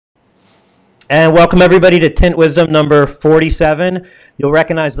And welcome everybody to Tint Wisdom number 47. You'll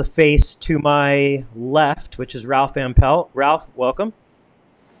recognize the face to my left, which is Ralph Van Pelt. Ralph, welcome.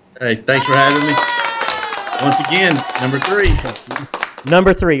 Hey, thanks for having me. Once again, number 3.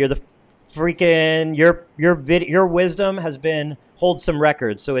 Number 3, you're the freaking your wisdom holds some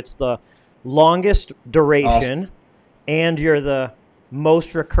records. So it's the longest duration, awesome. And you're the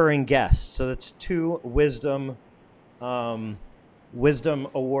most recurring guest. So that's 2 wisdom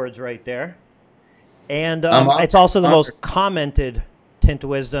awards right there. And it's also the most commented Tint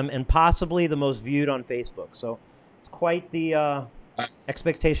Wisdom and possibly the most viewed on Facebook. So it's quite the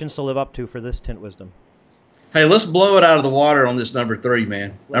expectations to live up to for this Tint Wisdom. Hey, let's blow it out of the water on this number 3,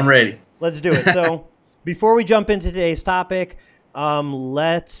 man. I'm ready. Let's do it. So before we jump into today's topic,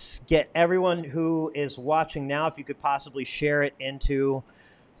 let's get everyone who is watching now, if you could possibly share it to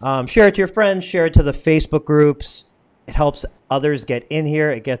your friends, share it to the Facebook groups. It helps others get in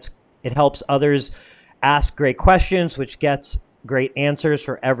here. It helps others ask great questions, which gets great answers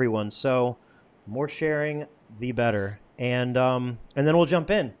for everyone. So more sharing, the better. And then we'll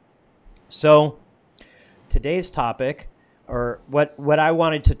jump in. So today's topic, or what I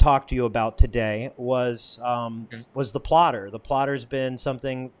wanted to talk to you about today was the plotter. The plotter's been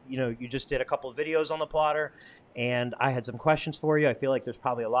something, you just did a couple of videos on the plotter, and I had some questions for you. I feel like there's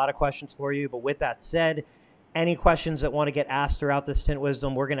probably a lot of questions for you. But with that said, any questions that want to get asked throughout this Tint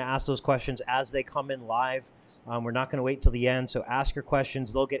Wisdom, we're going to ask those questions as they come in live. We're not going to wait till the end. So ask your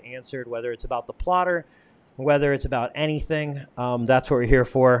questions. They'll get answered, whether it's about the plotter, whether it's about anything. That's what we're here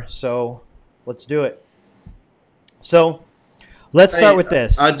for. So let's do it. So let's start with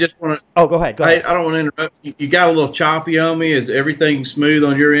this. I just want to. Oh, go ahead. Go ahead. I don't want to interrupt. You got a little choppy on me. Is everything smooth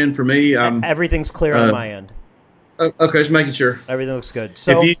on your end for me? Everything's clear on my end. Okay, just making sure. Everything looks good.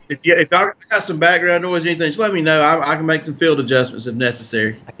 So if I got some background noise or anything, just let me know. I can make some field adjustments if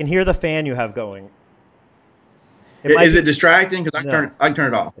necessary. I can hear the fan you have going. Is it distracting? Because I can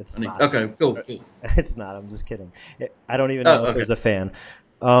turn it off. It's not. Okay, cool. It's not. I'm just kidding. I don't even know if there's a fan.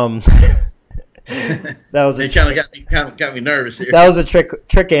 That was you kind of got me nervous here. That was a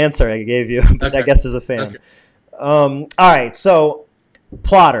trick answer I gave you, but I guess there's a fan. Okay. All right, so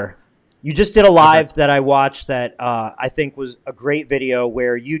plotter. You just did a live that I watched that I think was a great video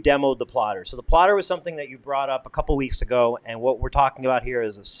where you demoed the plotter. So the plotter was something that you brought up a couple weeks ago, and what we're talking about here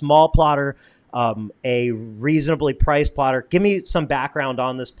is a small plotter, a reasonably priced plotter. Give me some background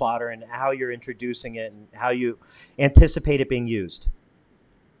on this plotter and how you're introducing it and how you anticipate it being used.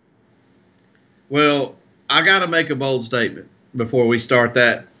 Well, I got to make a bold statement before we start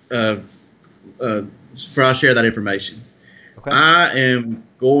that, before I share that information. Okay.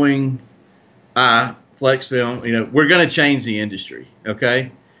 Flexfilm, we're going to change the industry,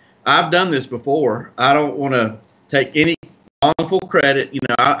 okay? I've done this before. I don't want to take any wrongful credit.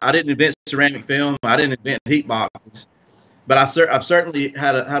 I didn't invent ceramic film. I didn't invent heat boxes. But I've certainly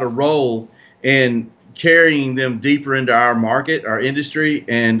had a role in carrying them deeper into our market, our industry,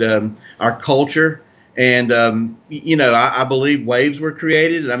 and our culture. And, I believe waves were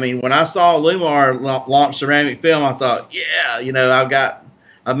created. I mean, when I saw Lumar launch ceramic film, I thought, yeah,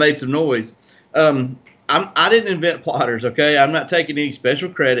 I've made some noise. I didn't invent plotters, okay? I'm not taking any special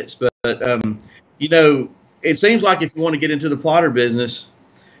credits, but it seems like if you want to get into the plotter business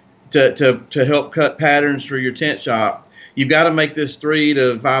to help cut patterns for your tent shop, you've got to make this $3,000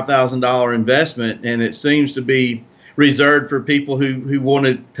 to $5,000 investment, and it seems to be reserved for people who want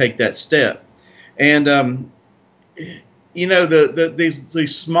to take that step. And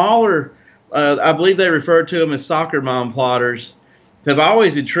these smaller, I believe they refer to them as soccer mom plotters, have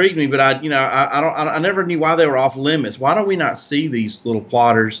always intrigued me, but I never knew why they were off limits. Why do we not see these little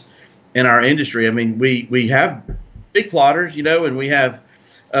plotters in our industry? I mean, we have big plotters, and we have.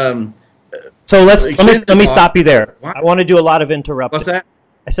 So let me stop you there. What? I want to do a lot of interrupting. What's that?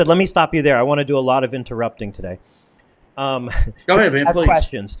 I said let me stop you there. I want to do a lot of interrupting today. Go ahead, man. Please.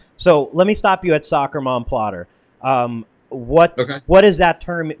 Questions. So let me stop you at soccer mom plotter. What does that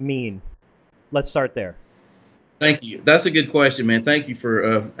term mean? Let's start there. Thank you. That's a good question, man. Thank you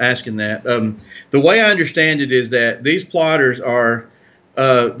for asking that. The way I understand it is that these plotters are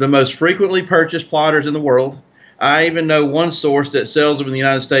the most frequently purchased plotters in the world. I even know one source that sells them in the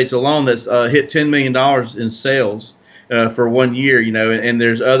United States alone that's hit $10 million in sales for 1 year, and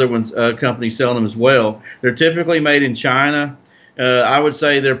there's other ones, companies selling them as well. They're typically made in China. I would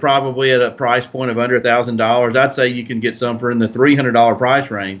say they're probably at a price point of under $1,000. I'd say you can get some for in the $300 price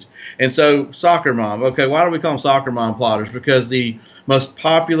range. And so soccer mom, okay, why do we call them soccer mom plotters? Because the most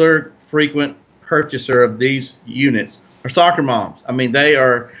popular frequent purchaser of these units are soccer moms. I mean, they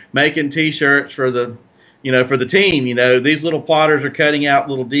are making T-shirts for the for the team, these little plotters are cutting out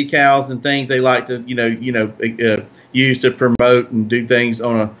little decals and things they like to, use to promote and do things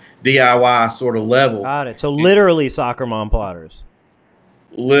on a DIY sort of level. Got it. So literally soccer mom plotters.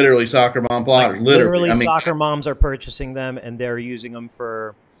 Literally soccer mom plotters. Like, literally soccer moms are purchasing them and they're using them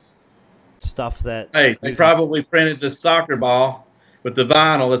for stuff that. Hey, they probably printed the soccer ball with the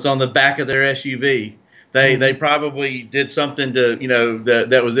vinyl that's on the back of their SUV. They probably did something to,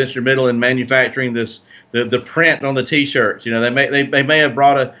 that was instrumental in manufacturing this. The print on the T-shirts, they may have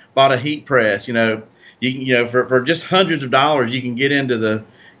bought a heat press, for just hundreds of dollars you can get into the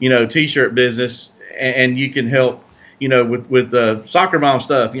T-shirt business, and you can help with the soccer mom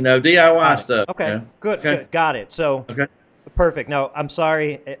stuff, DIY stuff. Okay, good, got it. So perfect. Now I'm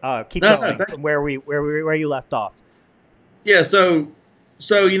sorry, keep going from where you left off. Yeah, so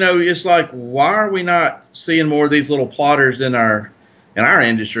it's like, why are we not seeing more of these little plotters in our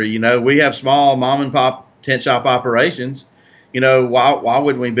industry? We have small mom and pop tent shop operations. Why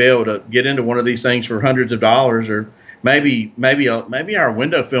wouldn't we be able to get into one of these things for hundreds of dollars, or maybe our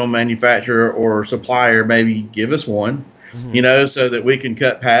window film manufacturer or supplier maybe give us one, so that we can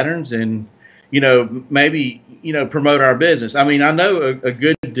cut patterns and maybe promote our business. I mean, I know a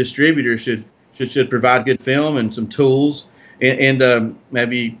good distributor should provide good film and some tools and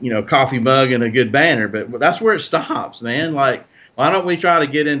maybe a coffee mug and a good banner, but that's where it stops, man. Like, why don't we try to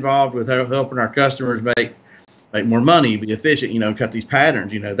get involved with helping our customers make more money, be efficient, cut these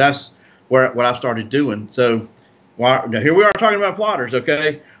patterns? That's what I've started doing. So now here we are talking about plotters,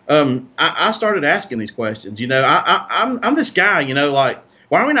 okay? I started asking these questions. I'm this guy, like,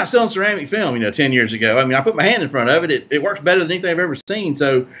 why are we not selling ceramic film, 10 years ago? I mean, I put my hand in front of it. It works better than anything I've ever seen.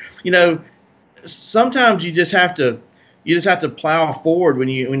 So, sometimes you just have to plow forward when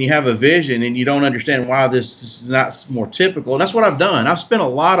you have a vision and you don't understand why this is not more typical. And that's what I've done. I've spent a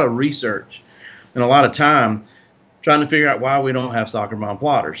lot of research and a lot of time trying to figure out why we don't have soccer mom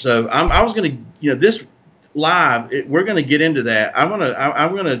plotters. So I was going to, this live, we're going to get into that. I'm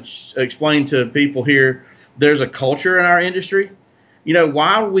going to explain to people here, there's a culture in our industry.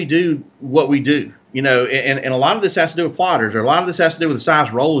 Why we do what we do. And a lot of this has to do with plotters, or a lot of this has to do with the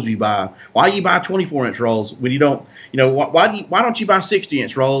size rolls you buy. Why you buy 24-inch rolls when you don't, why don't you buy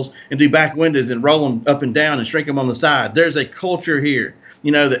 60-inch rolls and do back windows and roll them up and down and shrink them on the side? There's a culture here,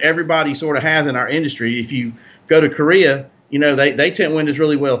 that everybody sort of has in our industry. If you go to Korea, they tint windows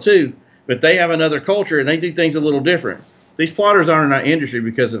really well too, but they have another culture and they do things a little different. These plotters aren't in our industry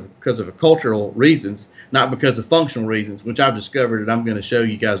because of cultural reasons, not because of functional reasons, which I've discovered and I'm going to show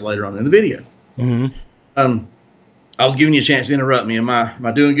you guys later on in the video. I was giving you a chance to interrupt me. Am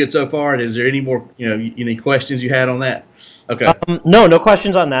I doing good so far? Is there any more, any questions you had on that? Okay. No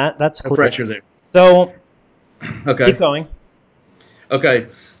questions on that. That's clear. No pressure there. So, okay. Keep going. Okay.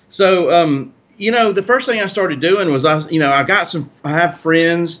 So, the first thing I started doing was I have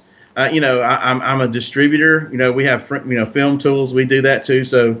friends. I'm a distributor. We have film tools. We do that too.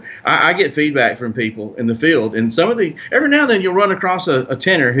 So I get feedback from people in the field, and every now and then you'll run across a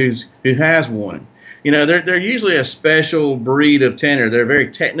tinner who has one. They're usually a special breed of tinner. They're a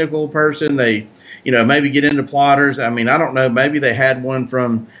very technical person. They maybe get into plotters. I mean, I don't know. Maybe they had one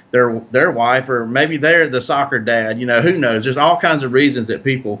from their wife, or maybe they're the soccer dad. Who knows? There's all kinds of reasons that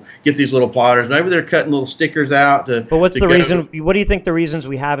people get these little plotters. Maybe they're cutting little stickers out to. But what's the reason? What do you think the reasons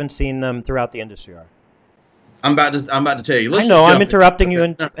we haven't seen them throughout the industry are? I'm about to tell you. I know I'm interrupting you,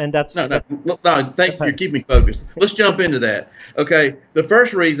 and that's no. Thank you. You're keeping me focused. Let's jump into that. Okay. The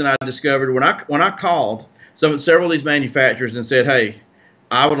first reason I discovered when I called several of these manufacturers and said, hey,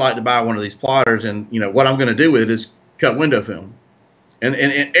 I would like to buy one of these plotters, and what I'm going to do with it is cut window film. And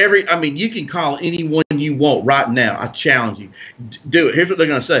you can call anyone you want right now. I challenge you, do it. Here's what they're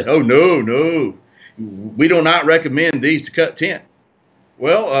going to say. Oh no, we do not recommend these to cut tint.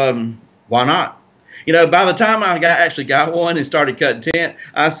 Well, why not? By the time I actually got one and started cutting tint,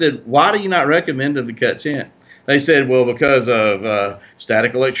 I said, why do you not recommend them to cut tint? They said, well, because of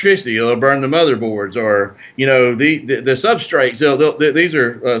static electricity, it'll burn the motherboards, or the substrates. These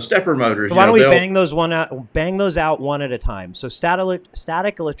are stepper motors. So why don't we bang those out one at a time? So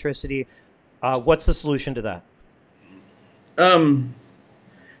static electricity. What's the solution to that?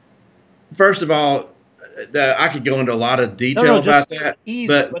 First of all, I could go into a lot of detail about that. Easy.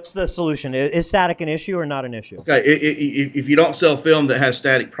 But what's the solution? Is static an issue or not an issue? Okay, if you don't sell film that has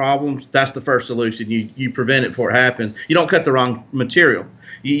static problems, that's the first solution. You prevent it before it happens. You don't cut the wrong material.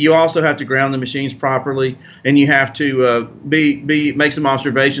 You also have to ground the machines properly, and you have to make some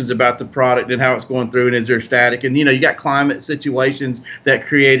observations about the product and how it's going through, and is there static. And you got climate situations that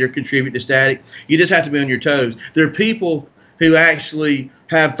create or contribute to static. You just have to be on your toes. There are people who actually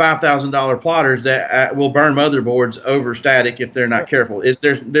have $5,000 plotters that will burn motherboards over static if they're not careful.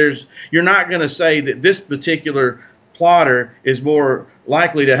 You're not going to say that this particular plotter is more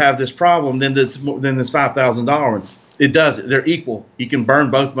likely to have this problem than this $5,000 one. It doesn't. They're equal. You can burn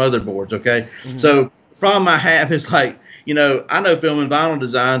both motherboards. Okay. So the problem I have is, like, I know film and vinyl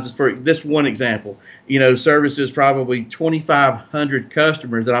designs, for this one example, services probably 2,500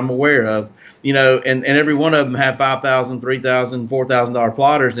 customers that I'm aware of, and every one of them have $5,000, $3,000, $4,000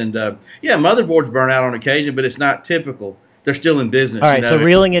 plotters. And yeah, motherboards burn out on occasion, but it's not typical. They're still in business. All right. So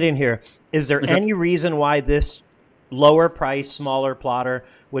reeling it in here, is there any reason why this lower price, smaller plotter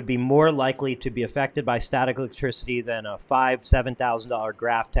would be more likely to be affected by static electricity than a $5,000, $7,000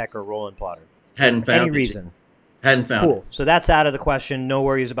 Graphtec or Roland plotter? Hadn't found any reason. Hadn't found. Cool. So that's out of the question. No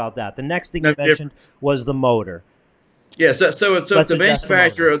worries about that. The next thing you mentioned was the motor. Yeah. So if the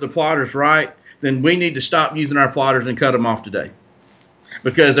manufacturer of the plotter's right, then we need to stop using our plotters and cut them off today,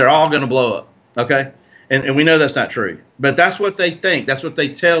 because they're all going to blow up. Okay. And we know that's not true, but that's what they think. That's what they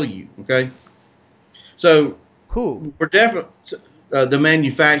tell you. Okay. So who? We're definitely the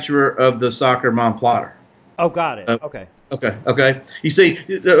manufacturer of the Soccer Mom plotter. Oh, got it. Okay. Okay. You see,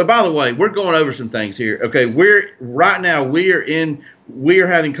 by the way, we're going over some things here. Okay. We are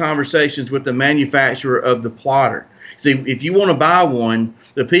having conversations with the manufacturer of the plotter. See, if you want to buy one,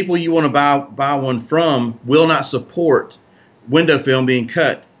 the people you want to buy one from will not support window film being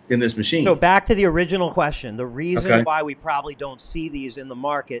cut in this machine. So back to the original question. The reason why we probably don't see these in the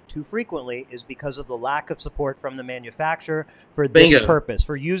market too frequently is because of the lack of support from the manufacturer for this purpose,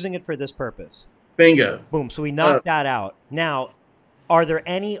 for using it for this purpose. Bingo. Boom. So we knocked that out. Now, are there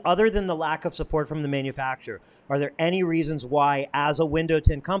any, other than the lack of support from the manufacturer, are there any reasons why, as a window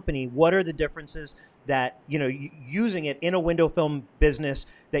tint company, what are the differences that, using it in a window film business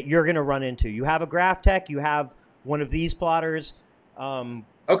that you're going to run into? You have a Graphtec, you have one of these plotters.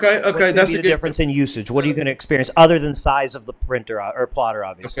 Okay, that's the difference in usage. What are you going to experience other than size of the printer or plotter,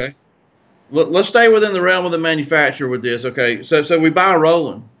 obviously? Okay. Let's stay within the realm of the manufacturer with this. Okay, so we buy a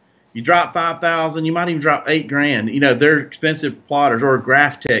Roland. You drop $5,000. You might even drop $8,000. They're expensive plotters, or a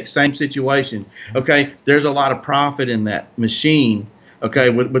Graphtec, same situation. Okay, there's a lot of profit in that machine. Okay,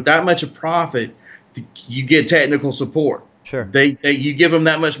 with that much of profit, you get technical support. Sure. You give them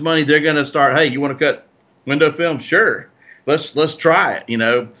that much money, they're going to start. Hey, you want to cut window film? Sure. Let's try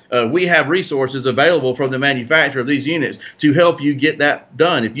it. We have resources available from the manufacturer of these units to help you get that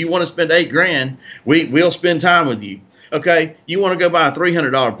done. If you want to spend $8,000, we'll spend time with you. Okay, you want to go buy a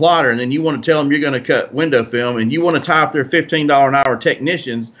 $300 plotter, and then you want to tell them you're going to cut window film, and you want to tie up their $15 an hour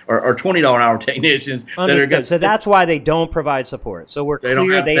technicians or $20 an hour technicians that are going. So that's why they don't provide support. So we're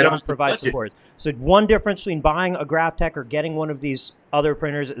clear they don't provide support. So one difference between buying a Graphtec or getting one of these other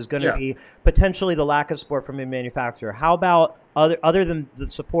printers is going to be potentially the lack of support from a manufacturer. How about other than the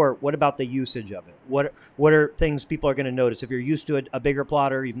support? What about the usage of it? What are things people are going to notice? If you're used to a bigger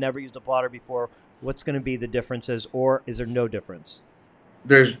plotter, you've never used a plotter before, what's going to be the differences, or is there no difference?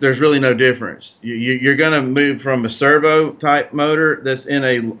 There's really no difference. You're going to move from a servo type motor that's in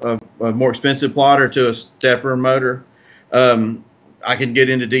a more expensive plotter to a stepper motor. I can get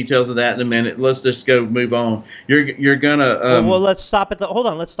into details of that in a minute. Let's just move on. You're gonna. Well, let's stop at the. Hold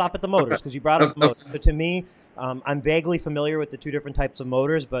on. Let's stop at the motors, because you brought up motors. But to me, I'm vaguely familiar with the two different types of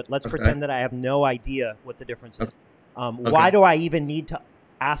motors, but let's pretend that I have no idea what the difference is. Why do I even need to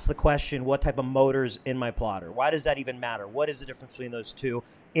ask the question, what type of motor's in my plotter? Why does that even matter? What is the difference between those two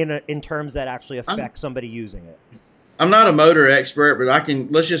in terms that actually affect somebody using it? I'm not a motor expert, but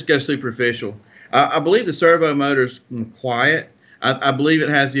let's just go superficial. I believe the servo motor's quiet. I believe it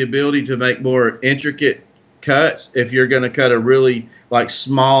has the ability to make more intricate cuts. If you're going to cut a really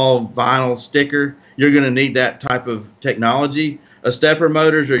small vinyl sticker, you're going to need that type of technology. Stepper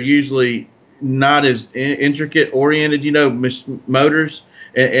motors are usually not as intricate oriented, motors.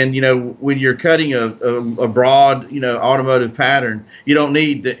 And when you're cutting a broad, automotive pattern, you don't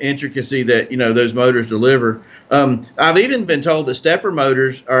need the intricacy that, those motors deliver. I've even been told that stepper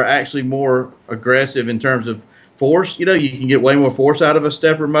motors are actually more aggressive in terms of force. You can get way more force out of a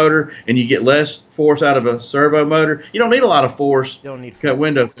stepper motor, and you get less force out of a servo motor. You don't need a lot of force to cut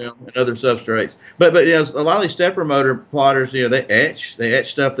window film and other substrates. But a lot of these stepper motor plotters, they etch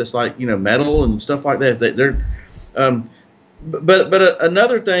stuff that's like, metal and stuff like that. But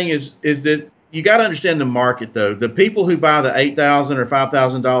another thing is that you got to understand the market, though. The people who buy the $8,000 or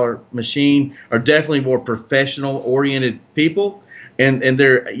 $5,000 machine are definitely more professional oriented people, and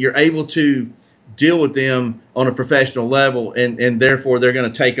you're able to deal with them on a professional level, and therefore they're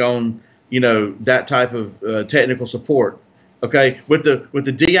going to take on that type of technical support. Okay, with the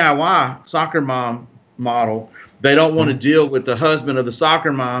DIY Soccer Mom model. They don't want to deal with the husband of the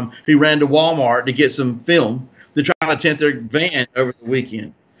soccer mom who ran to Walmart to get some film to try to tint their van over the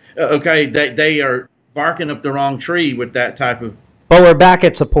weekend. Okay, they are barking up the wrong tree with that type of. But we're back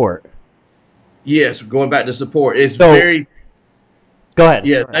at support. Yes, going back to support. It's So, very. Go ahead.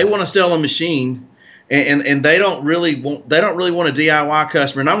 Yeah, Go ahead. they want to sell a machine, and they don't really want a DIY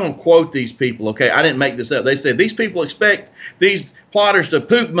customer. And I'm going to quote these people. Okay, I didn't make this up. They said these people expect these plotters to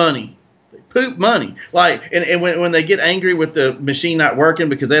poop money. Poop money. Like, and when they get angry with the machine not working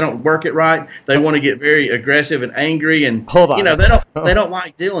because they don't work it right, they want to get very aggressive and angry, and Hold on. you know, they don't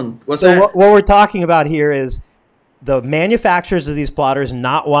like dealing. What's So that? what we're talking about here is the manufacturers of these plotters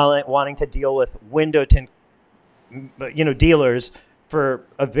not wanting to deal with window tint, dealers for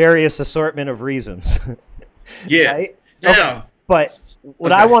a various assortment of reasons. Yes. Right? Now, okay. But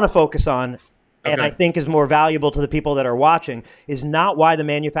what okay. I want to focus on, and Okay. I think is more valuable to the people that are watching, is not why the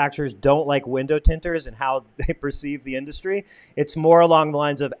manufacturers don't like window tinters and how they perceive the industry. It's more along the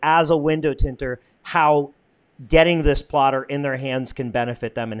lines of, as a window tinter, how getting this plotter in their hands can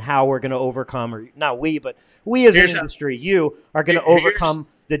benefit them, and how we're going to overcome, or not we, but we as an industry, you are going to overcome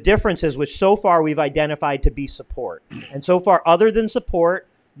the differences, which so far we've identified to be support. And so far, other than support,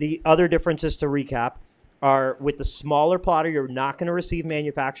 the other differences, to recap, are with the smaller plotter, you're not going to receive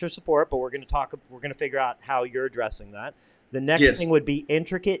manufacturer support, but we're going to figure out how you're addressing that. The next thing would be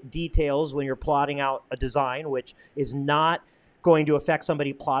intricate details when you're plotting out a design, which is not going to affect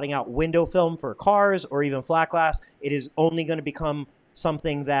somebody plotting out window film for cars or even flat glass. It is only going to become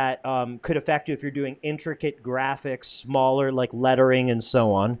something that could affect you if you're doing intricate graphics, smaller, like lettering and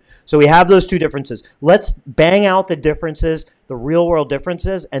so on. So we have those two differences. Let's bang out the differences, the real world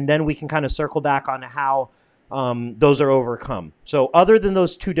differences, and then we can kind of circle back on how those are overcome. So other than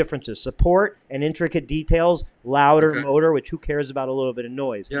those two differences, support and intricate details, louder motor, which who cares about a little bit of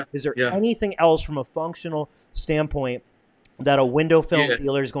noise? Yeah. Is there anything else from a functional standpoint that a window film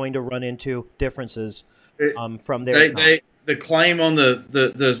dealer is going to run into differences from their the claim on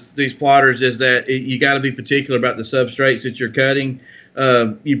these plotters is that you got to be particular about the substrates that you're cutting.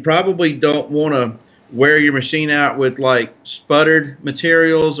 You probably don't want to wear your machine out with like sputtered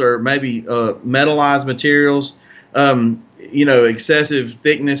materials or maybe metallized materials, excessive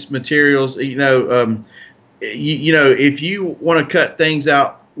thickness materials. If you want to cut things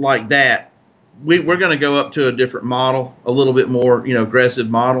out like that, we're going to go up to a different model, a little bit more,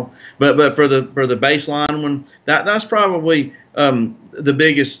 aggressive model. But for the baseline one, that's probably the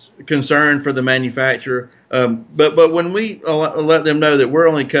biggest concern for the manufacturer. But when we let them know that we're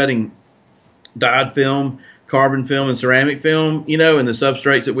only cutting dyed film, carbon film, and ceramic film, and the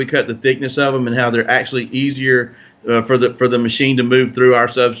substrates that we cut, the thickness of them, and how they're actually easier for the machine to move through our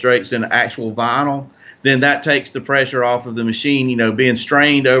substrates than actual vinyl, then that takes the pressure off of the machine, being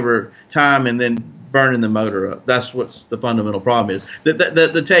strained over time and then burning the motor up. That's what the fundamental problem is.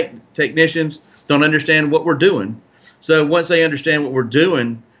 The technicians don't understand what we're doing. So once they understand what we're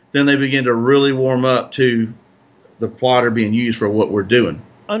doing, then they begin to really warm up to the plotter being used for what we're doing.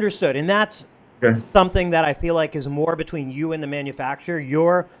 Understood. And that's something that I feel like is more between you and the manufacturer.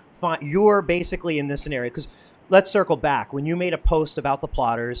 You're basically in this scenario, because let's circle back. When you made a post about the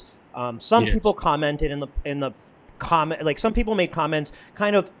plotters, some people commented in the comment, like some people made comments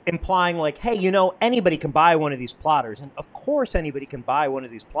kind of implying like, hey, anybody can buy one of these plotters. And of course anybody can buy one of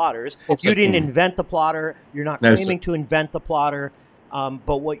these plotters. You didn't invent the plotter. You're not claiming to invent the plotter.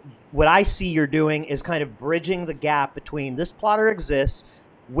 But what I see you're doing is kind of bridging the gap between this plotter exists,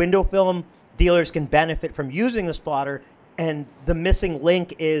 window film dealers can benefit from using this plotter, and the missing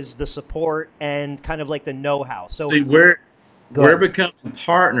link is the support and kind of like the know-how. So see, we're becoming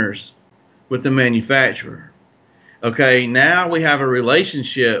partners with the manufacturer. Okay, now we have a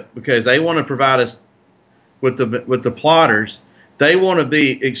relationship because they want to provide us with the plotters. They want to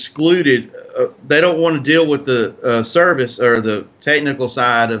be excluded. They don't want to deal with the service or the technical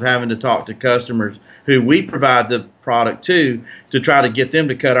side of having to talk to customers who we provide the product to try to get them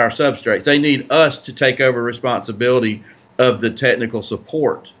to cut our substrates. They need us to take over responsibility of the technical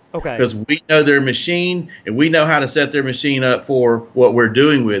support. Okay. Because we know their machine and we know how to set their machine up for what we're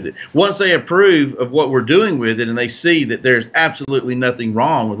doing with it. Once they approve of what we're doing with it and they see that there's absolutely nothing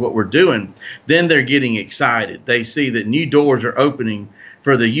wrong with what we're doing, then they're getting excited. They see that new doors are opening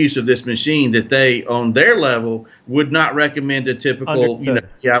for the use of this machine that they, on their level, would not recommend to typical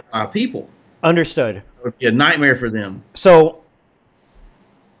DIY people. Understood. It would be a nightmare for them. So,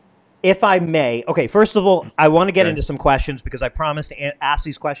 if I may, okay, first of all, I want to get into some questions because I promised to ask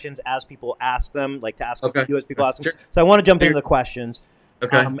these questions as people ask them, like to ask you as people ask them. So I want to jump into the questions,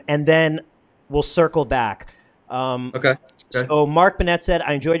 Okay. and then we'll circle back. Okay. So Mark Bennett said,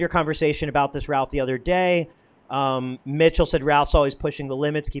 I enjoyed your conversation about this, Ralph, the other day. Mitchell said, Ralph's always pushing the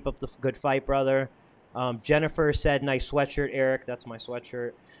limits. Keep up the good fight, brother. Jennifer said, nice sweatshirt, Eric. That's my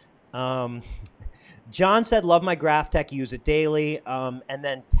sweatshirt. John said, love my Graphtec, use it daily. And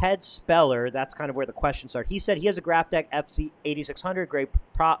then Ted Speller, that's kind of where the question started. He said he has a Graphtec FC 8600, great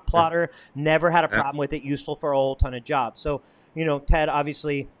plotter, never had a problem with it, useful for a whole ton of jobs. So, you know, Ted,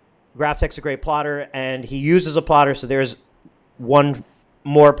 obviously, Graphtec's a great plotter, and he uses a plotter, so there's one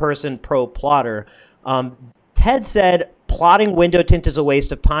more person pro plotter. Ted said, plotting window tint is a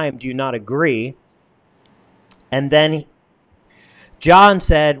waste of time. Do you not agree? And then John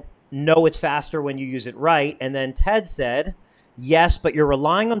said, no, it's faster when you use it right. And then Ted said, yes, but you're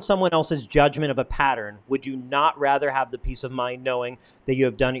relying on someone else's judgment of a pattern. Would you not rather have the peace of mind knowing that you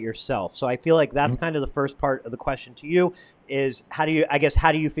have done it yourself? So I feel like that's kind of the first part of the question to you is how do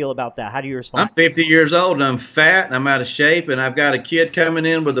you feel about that? How do you respond? I'm 50 years old and I'm fat and I'm out of shape and I've got a kid coming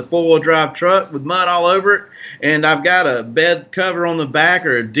in with a 4-wheel drive truck with mud all over it and I've got a bed cover on the back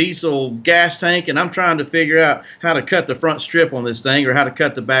or a diesel gas tank and I'm trying to figure out how to cut the front strip on this thing or how to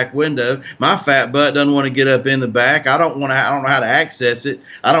cut the back window. My fat butt doesn't want to get up in the back. I don't know how to access it.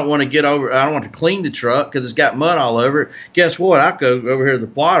 I don't want to clean the truck because it's got mud all over it. Guess what? I go over here to the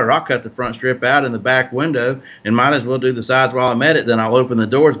plotter. I'll cut the front strip out in the back window and might as well do the side while I'm at it, then I'll open the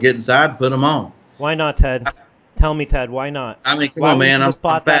doors, get inside, and put them on. Why not, Ted? Tell me, Ted, why not? I mean, come on, man. I'm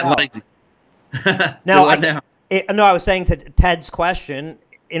fat and lazy. I was saying to Ted's question,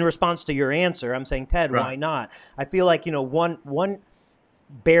 in response to your answer, I'm saying, Ted, Right. Why not? I feel like, you know, one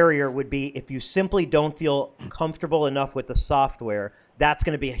barrier would be if you simply don't feel comfortable enough with the software, that's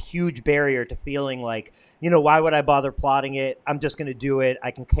going to be a huge barrier to feeling like, you know, why would I bother plotting it? I'm just going to do it.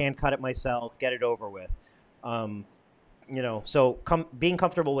 I can cut it myself, get it over with. You know, so being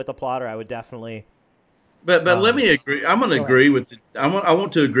comfortable with the plotter, I would definitely. But let me agree. I'm going to agree with. I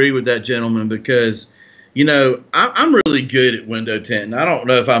want to agree with that gentleman because, you know, I'm really good at window tinting. I don't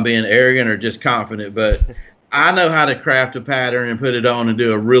know if I'm being arrogant or just confident, but I know how to craft a pattern and put it on and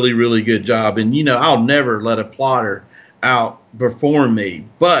do a really, really good job. And you know, I'll never let a plotter outperform me.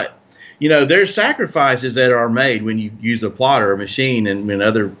 But you know, there's sacrifices that are made when you use a plotter or machine and when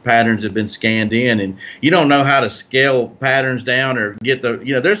other patterns have been scanned in and you don't know how to scale patterns down or get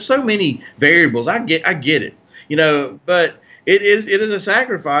there's so many variables. I get it, you know, but it is a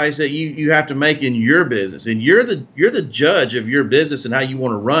sacrifice that you have to make in your business, and you're the judge of your business and how you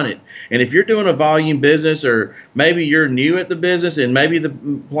want to run it. And if you're doing a volume business, or maybe you're new at the business and maybe the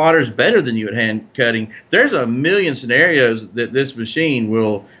plotter's better than you at hand cutting, there's a million scenarios that this machine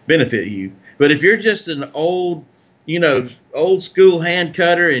will benefit you. But if you're just an old school hand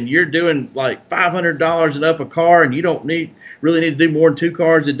cutter and you're doing like $500 and up a car and you don't really need to do more than 2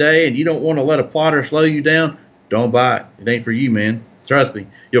 cars a day and you don't want to let a plotter slow you down, don't buy it. It ain't for you, man. Trust me.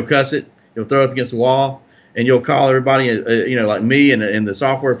 You'll cuss it. You'll throw it up against the wall, and you'll call everybody, like me and the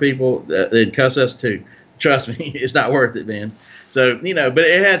software people. They'd cuss us too. Trust me, it's not worth it, man. So but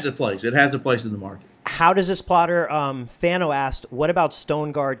it has a place. It has a place in the market. How does this plotter? Fano asked, what about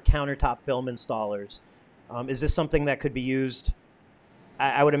StoneGuard countertop film installers? Is this something that could be used?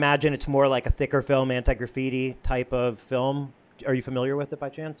 I would imagine it's more like a thicker film, anti-graffiti type of film. Are you familiar with it by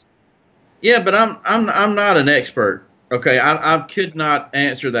chance? Yeah, but I'm not an expert. Okay, I could not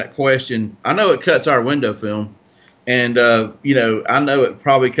answer that question. I know it cuts our window film, and I know it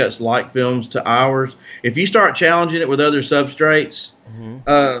probably cuts like films to ours. If you start challenging it with other substrates,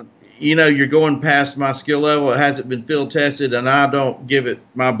 you're going past my skill level. It hasn't been field tested, and I don't give it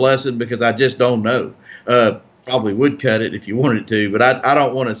my blessing because I just don't know. Probably would cut it if you wanted to, but I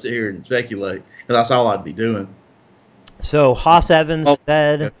don't want to sit here and speculate because that's all I'd be doing. So Haas Evans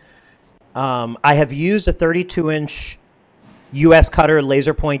said, I have used a 32-inch U.S. cutter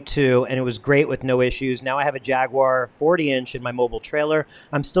laser point 2, and it was great with no issues. Now I have a Jaguar 40-inch in my mobile trailer.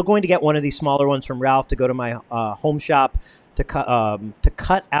 I'm still going to get one of these smaller ones from Ralph to go to my home shop to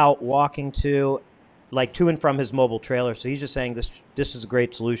cut out walking to and from his mobile trailer. So he's just saying this is a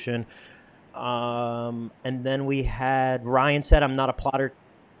great solution. And then we had Ryan said, I'm not a plotter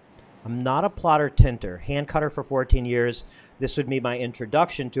tinter, hand cutter for 14 years. This would be my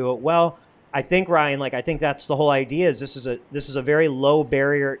introduction to it. Well, I think, Ryan, I think that's the whole idea. Is this is a very low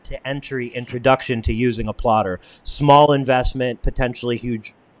barrier to entry introduction to using a plotter. Small investment, potentially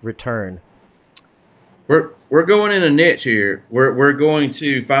huge return. We're going in a niche here. We're going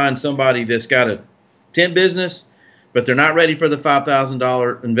to find somebody that's got a tint business, but they're not ready for the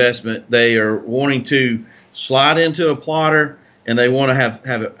 $5,000 investment. They are wanting to slide into a plotter, and they want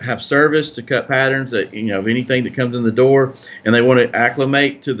to have service to cut patterns of anything that comes in the door, and they want to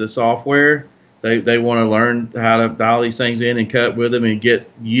acclimate to the software They want to learn how to dial these things in and cut with them and get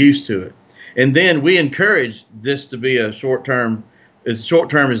used to it. And then we encourage this to be a short-term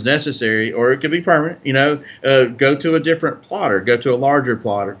as necessary, or it could be permanent. Go to a different plotter, go to a larger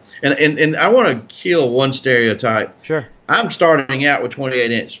plotter. And I want to kill one stereotype. Sure. I'm starting out with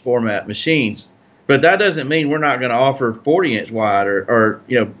 28-inch format machines, but that doesn't mean we're not going to offer 40-inch wide or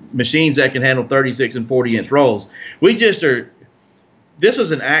machines that can handle 36 and 40-inch rolls. This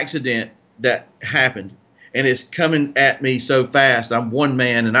was an accident that happened, and it's coming at me so fast. I'm one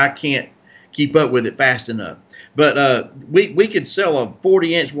man, and I can't keep up with it fast enough. But we could sell a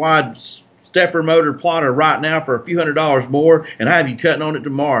 40-inch wide stepper motor plotter right now for a few $100s more, and have you cutting on it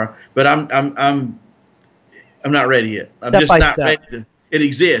tomorrow. But I'm not ready yet. I'm just not ready. It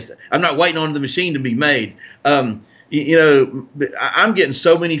exists. I'm not waiting on the machine to be made. I'm getting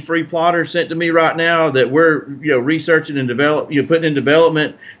so many free plotters sent to me right now that we're researching and putting in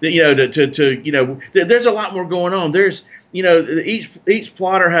development. That there's a lot more going on. There's each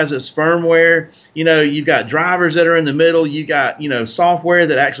plotter has its firmware. You've got drivers that are in the middle. You got software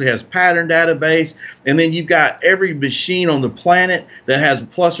that actually has pattern database, and then you've got every machine on the planet that has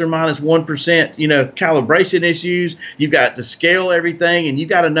plus or minus 1% calibration issues. You've got to scale everything, and you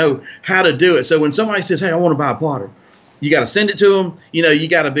got to know how to do it. So when somebody says, "Hey, I want to buy a plotter," you got to send it to them. You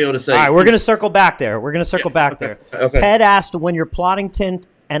got to be able to say. All right, we're going to circle back there. Okay. Ted asked, when you're plotting tint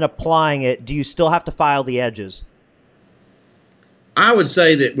and applying it, do you still have to file the edges? I would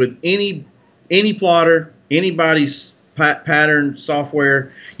say that with any plotter, anybody's pattern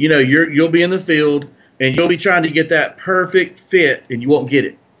software, you'll be in the field and you'll be trying to get that perfect fit, and you won't get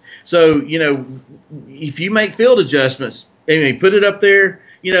it. So if you make field adjustments, put it up there.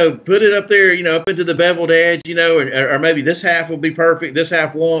 Up into the beveled edge, or maybe this half will be perfect, this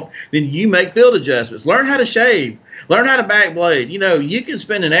half won't. Then you make field adjustments. Learn how to shave. Learn how to back blade. You can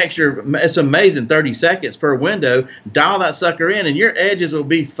spend an extra, it's amazing, 30 seconds per window, dial that sucker in, and your edges will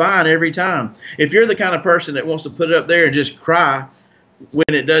be fine every time. If you're the kind of person that wants to put it up there and just cry when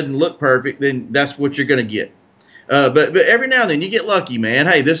it doesn't look perfect, then that's what you're going to get. But every now and then you get lucky, man.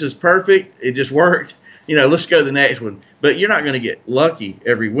 Hey, this is perfect. It just worked. Let's go to the next one. But you're not going to get lucky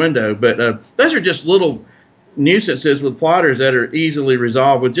every window. But those are just little nuisances with plotters that are easily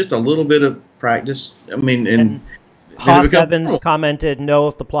resolved with just a little bit of practice. And Haas Evans commented, "No,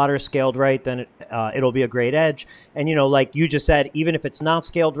 if the plotter is scaled right, then it'll be a great edge." And like you just said, even if it's not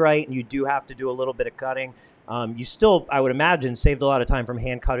scaled right and you do have to do a little bit of cutting, you still, I would imagine, saved a lot of time from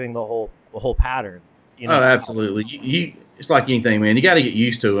hand cutting the whole pattern. Oh, absolutely. It's like anything, man. You got to get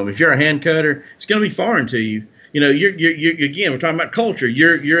used to them. If you're a hand cutter, it's going to be foreign to you. You're again, we're talking about culture.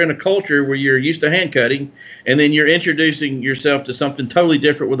 You're in a culture where you're used to hand cutting, and then you're introducing yourself to something totally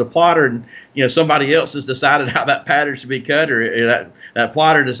different with a plotter, and somebody else has decided how that pattern should be cut, or that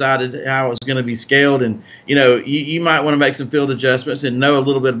plotter decided how it's going to be scaled, and you might want to make some field adjustments and know a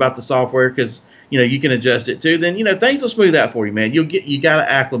little bit about the software, because you can adjust it too. Then things will smooth out for you, man. You got to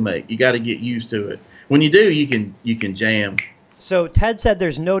acclimate. You got to get used to it. When you do, you can jam. So Ted said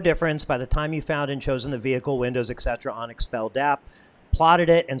there's no difference by the time you found and chosen the vehicle, windows, etc. on Expel DAP, plotted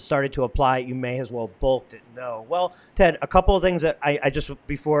it, and started to apply it. You may as well bulked it. No. Well, Ted, a couple of things that I just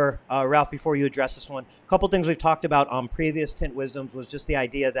Ralph, before you address this one, a couple of things we've talked about on previous Tint Wisdoms was just the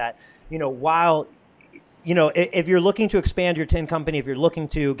idea that while if you're looking to expand your tint company, if you're looking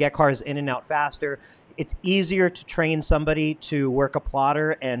to get cars in and out faster, it's easier to train somebody to work a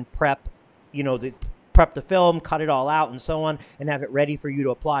plotter and prep the film, cut it all out, and so on, and have it ready for you to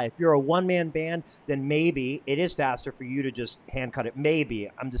apply. If you're a one-man band, then maybe it is faster for you to just hand cut it. Maybe.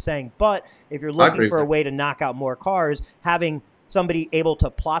 I'm just saying. But if you're looking for a way to knock out more cars, having somebody able to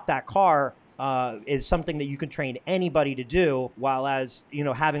plot that car is something that you can train anybody to do, while as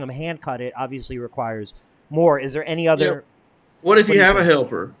having them hand cut it obviously requires more. Is there any other? What if you have a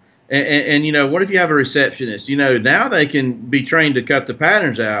helper? And what if you have a receptionist? Now they can be trained to cut the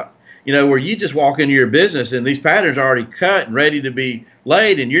patterns out. Where you just walk into your business and these patterns are already cut and ready to be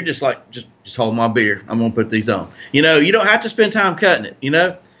laid, and you're just like, just hold my beer. I'm gonna put these on. You don't have to spend time cutting it.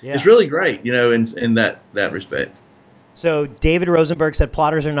 Yeah. It's really great. In that respect. So David Rosenberg said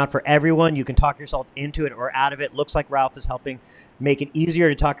plotters are not for everyone. You can talk yourself into it or out of it. Looks like Ralph is helping make it easier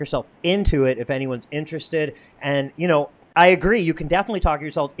to talk yourself into it if anyone's interested. And I agree. You can definitely talk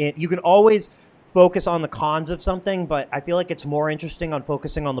yourself in. You can always focus on the cons of something, but I feel like it's more interesting on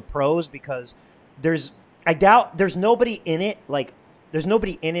focusing on the pros, because I doubt there's nobody in it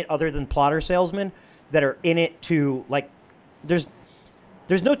other than plotter salesmen that are in it to there's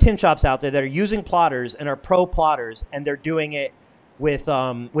no tint shops out there that are using plotters and are pro plotters, and they're doing it with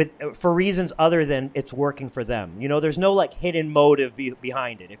for reasons other than it's working for them. You know, there's no like hidden motive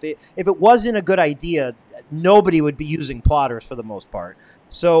behind it. If it wasn't a good idea, nobody would be using plotters for the most part.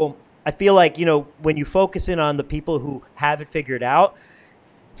 So I feel like, you know, when you focus in on the people who have it figured out,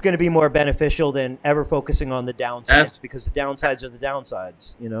 it's going to be more beneficial than ever focusing on the downsides, because the downsides are the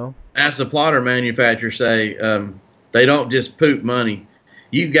downsides, you know? As the plotter manufacturers say, they don't just poop money.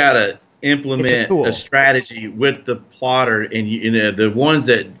 You got to implement a strategy with the plotter, and you know, the ones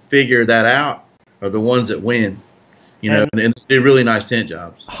that figure that out are the ones that win. You know, and they do really nice tint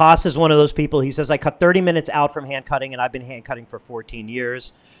jobs. Haas is one of those people. He says, I cut 30 minutes out from hand cutting, and I've been hand cutting for 14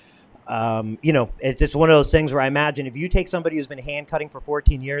 years. You know, it's one of those things where I imagine if you take somebody who's been hand cutting for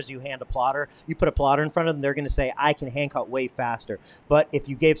 14 years, you hand a plotter, you put a plotter in front of them, they're going to say, I can hand cut way faster. But if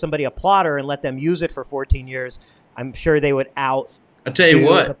you gave somebody a plotter and let them use it for 14 years, I'm sure they would I tell you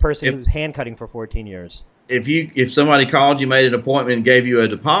what, the person who's hand cutting for 14 years. If somebody called you, made an appointment, and gave you a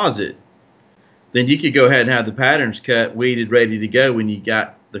deposit, then you could go ahead and have the patterns cut, weeded, ready to go when you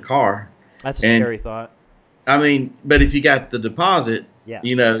got the car. That's a scary thought. I mean, but if you got the deposit,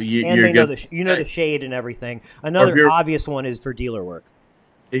 you know, you're good. The shade and everything. Another obvious one is for dealer work.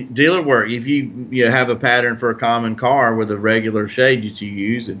 Dealer work. If you have a pattern for a common car with a regular shade that you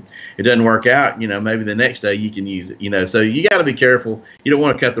use and it doesn't work out, you know, maybe the next day you can use it. You know, so you got to be careful. You don't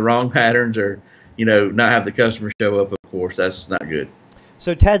want to cut the wrong patterns, or, you know, not have the customer show up. Of course, that's not good.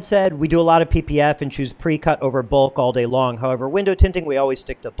 So Ted said, we do a lot of PPF and choose pre-cut over bulk all day long. However, window tinting, we always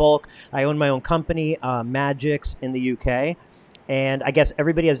stick to bulk. I own my own company, Magix, in the UK. And I guess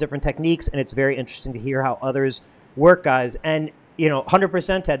everybody has different techniques, and it's very interesting to hear how others work, guys. And, you know,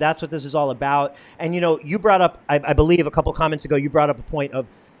 100%, Ted, that's what this is all about. And, you know, you brought up, I believe a couple comments ago, you brought up a point of,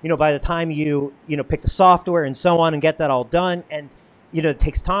 you know, by the time you pick the software and so on and get that all done, and, you know, it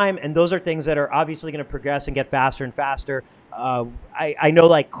takes time. And those are things that are obviously going to progress and get faster and faster. I know,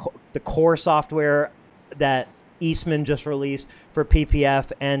 like, the core software that Eastman just released for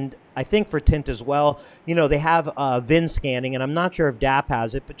PPF, and I think for tint as well, you know, they have VIN scanning, and I'm not sure if DAP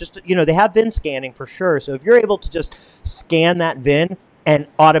has it, but just, you know, they have VIN scanning for sure. So if you're able to just scan that VIN, and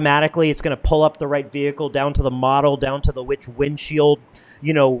automatically it's going to pull up the right vehicle down to the model, down to the which windshield,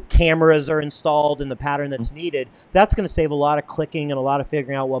 you know, cameras are installed in the pattern that's needed, that's going to save a lot of clicking and a lot of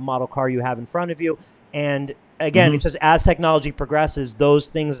figuring out what model car you have in front of you. And again, it's just as technology progresses, those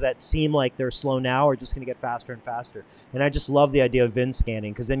things that seem like they're slow now are just going to get faster and faster. And I just love the idea of VIN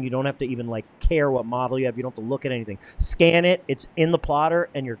scanning, because then you don't have to even like care what model you have. You don't have to look at anything. Scan it, it's in the plotter,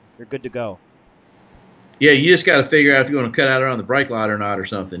 and you're good to go. Yeah, you just got to figure out if you want to cut out around the brake light or not, or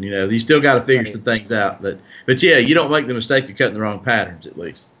something. You know, you still got to figure some things out. But yeah, you don't make the mistake of cutting the wrong patterns, at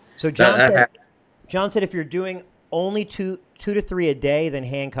least. So John said if you're doing only two to three a day, then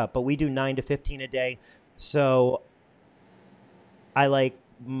hand cut. But we do 9 to 15 a day. So I like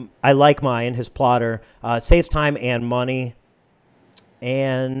mine, his plotter. It saves time and money.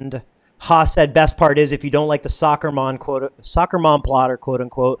 And Haas said, best part is if you don't like the soccer mom plotter, quote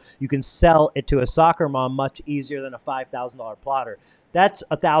unquote, you can sell it to a soccer mom much easier than a $5,000 plotter. That's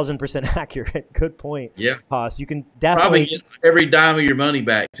 1,000% accurate. Good point. Yeah, Haas. You can definitely probably get every dime of your money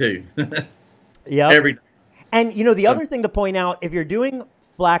back too. Yeah. And you know, the other thing to point out, if you're doing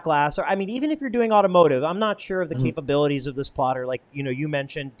flat glass, or I mean, even if you're doing automotive, I'm not sure of the capabilities of this plotter. Like, you know, you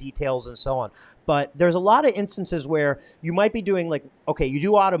mentioned details and so on, but there's a lot of instances where you might be doing like, okay, you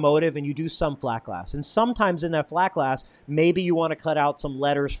do automotive and you do some flat glass, and sometimes in that flat glass, maybe you want to cut out some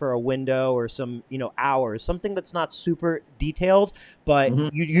letters for a window or some, you know, hours, something that's not super detailed, but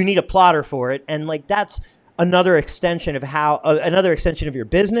you need a plotter for it. And like, that's another extension of another extension of your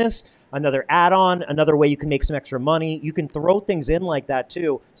business, another add-on, another way you can make some extra money. You can throw things in like that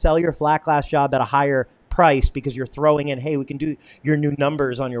too. Sell your flat glass job at a higher price because you're throwing in, hey, we can do your new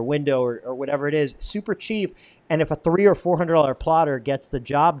numbers on your window or whatever it is, super cheap. And if a $300 or $400 plotter gets the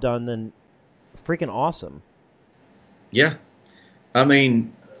job done, then freaking awesome. Yeah. I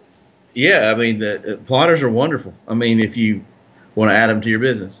mean, the plotters are wonderful. I mean, if you want to add them to your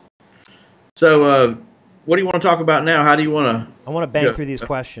business. So, what do you want to talk about now? How do you want to? I want to bang through these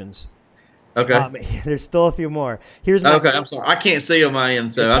questions. Okay. There's still a few more. I'm sorry. I can't see on my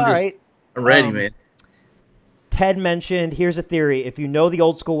end, so I'm ready, man. Ted mentioned, here's a theory. If you know the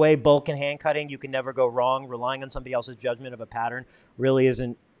old school way, bulk and hand cutting, you can never go wrong. Relying on somebody else's judgment of a pattern really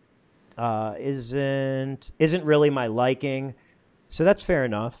isn't really my liking. So that's fair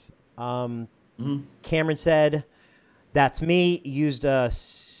enough. Cameron said, that's me. Used a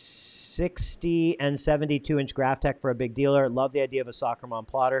 60 and 72-inch Graphtec for a big dealer. Love the idea of a soccer mom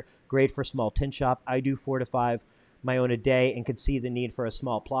plotter. Great for small tint shop. I do 4 to 5 my own a day and could see the need for a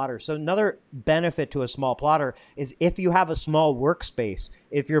small plotter. So another benefit to a small plotter is if you have a small workspace,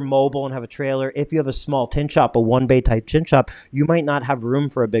 if you're mobile and have a trailer, if you have a small tint shop, a one bay type tint shop, you might not have room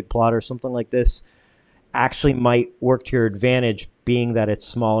for a big plotter. Something like this actually might work to your advantage, being that it's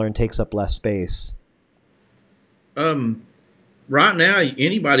smaller and takes up less space. Right now,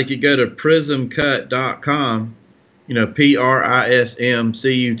 anybody could go to prismcut.com,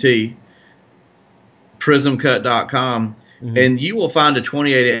 PRISMCUT, prismcut.com, and you will find a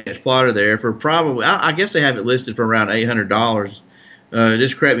 28-inch plotter there for probably, I guess they have it listed for around $800.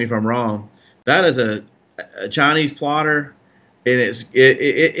 Just correct me if I'm wrong. That is a Chinese plotter, and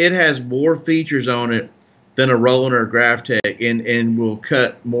it has more features on it than a Roland or a Graphtec, and will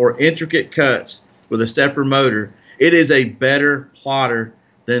cut more intricate cuts with a stepper motor. It is a better plotter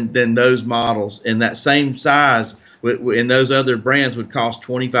than those models, and that same size in those other brands would cost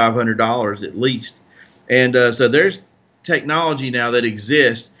 $2,500 at least. And so there's technology now that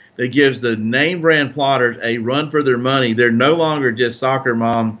exists that gives the name brand plotters a run for their money. They're no longer just soccer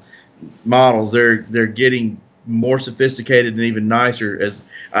mom models. They're getting more sophisticated and even nicer.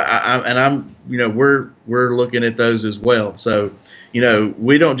 We're looking at those as well. So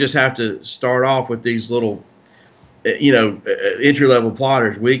we don't just have to start off with these little entry-level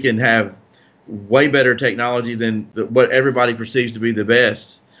plotters. We can have way better technology than what everybody perceives to be the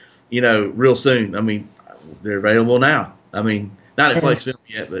best, real soon. I mean, they're available now. I mean, not at Flexfilm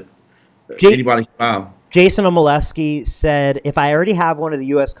yet, but anybody can buy them. Jason Omaleski said, if I already have one of the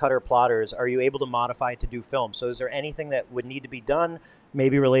U.S. Cutter plotters, are you able to modify it to do film? So is there anything that would need to be done,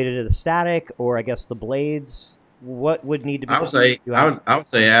 maybe related to the static or I guess the blades? What would need to be done? I would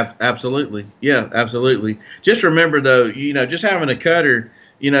say absolutely. Yeah, absolutely. Just remember though, just having a cutter,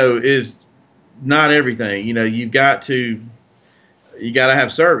 is not everything. You've got to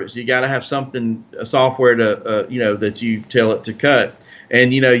have service. You got to have something, a software to, that you tell it to cut.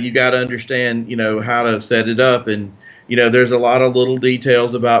 And, you got to understand, how to set it up. And, there's a lot of little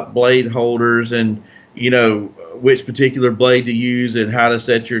details about blade holders and, which particular blade to use and how to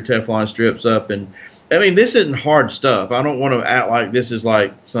set your Teflon strips up. And I mean, this isn't hard stuff. I don't want to act like this is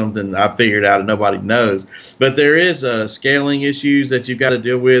like something I figured out and nobody knows. But there is scaling issues that you've got to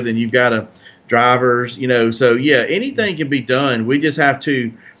deal with, and you've got drivers, So, yeah, anything can be done. We just have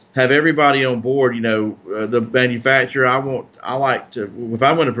to have everybody on board. The manufacturer. I like to. If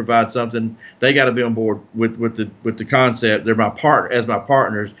I'm going to provide something, they got to be on board with the concept. They're my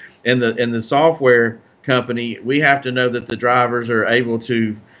partners, and the software company. We have to know that the drivers are able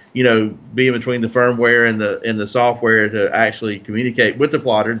to, be in between the firmware and the software to actually communicate with the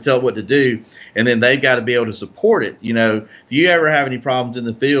plotter and tell it what to do. And then they've got to be able to support it. If you ever have any problems in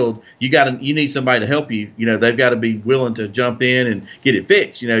the field, you need somebody to help you. They've got to be willing to jump in and get it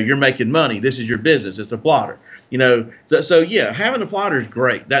fixed. You're making money. This is your business. It's a plotter. So yeah, having a plotter is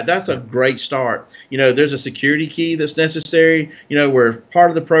great. That's a great start. There's a security key that's necessary, where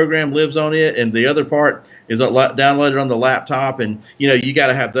part of the program lives on it and the other part is downloaded on the laptop. And, you got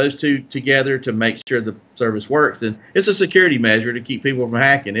to have those two together to make sure the service works. And it's a security measure to keep people from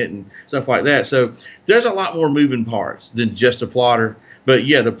hacking it and stuff like that. So there's a lot more moving parts than just a plotter. But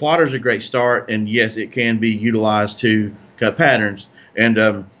yeah, the plotter's a great start. And yes, it can be utilized to cut patterns.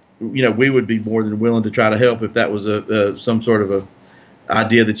 And, we would be more than willing to try to help if that was some sort of a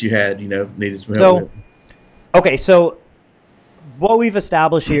idea that you had, needed some help with. Okay, so what we've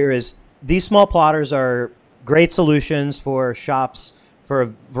established here is these small plotters are great solutions for shops for a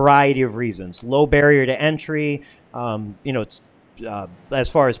variety of reasons. Low barrier to entry, it's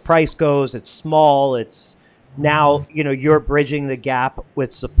as far as price goes, it's small. It's now, you're bridging the gap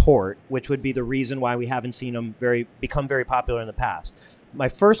with support, which would be the reason why we haven't seen them become very popular in the past. My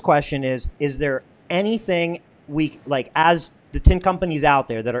first question is there anything as the tint companies out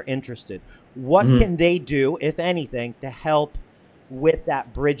there that are interested, what can they do, if anything, to help with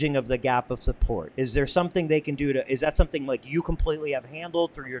that bridging of the gap of support? Is there something they can do is that something like you completely have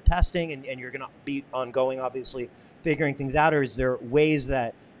handled through your testing and you're going to be ongoing, obviously, figuring things out? Or is there ways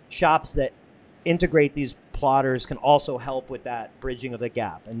that shops that integrate these plotters can also help with that bridging of the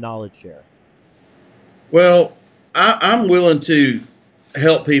gap and knowledge share? Well, I'm willing to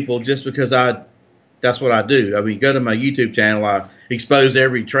help people just because that's what I do. I mean, go to my YouTube channel. I expose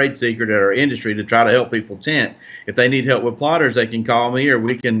every trade secret in our industry to try to help people tint. If they need help with plotters, they can call me or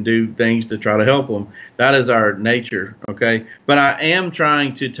we can do things to try to help them. That is our nature, okay? But I am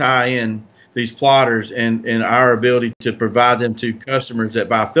trying to tie in these plotters and our ability to provide them to customers that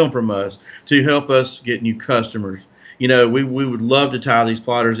buy film from us to help us get new customers. we would love to tie these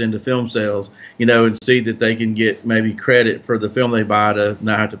plotters into film sales, and see that they can get maybe credit for the film they buy to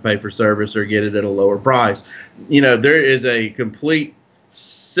not have to pay for service or get it at a lower price. There is a complete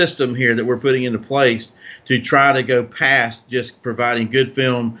system here that we're putting into place to try to go past just providing good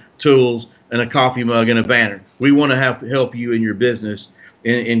film tools and a coffee mug and a banner. We want to help you in your business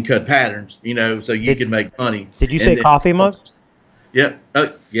and cut patterns, so you can make money. Did you say coffee mug? Yeah.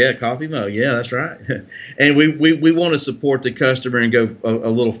 Yeah. Coffee mug. Yeah, that's right. And we want to support the customer and go a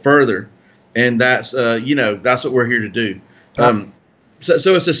little further. And that's what we're here to do.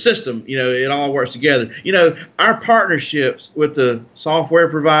 So it's a system, it all works together. Our partnerships with the software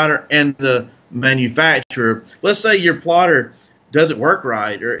provider and the manufacturer, let's say your plotter doesn't work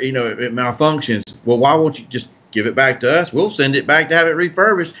right, or, it malfunctions. Well, why won't you just give it back to us? We'll send it back to have it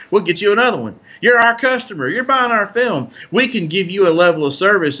refurbished. We'll get you another one. You're our customer. You're buying our film. We can give you a level of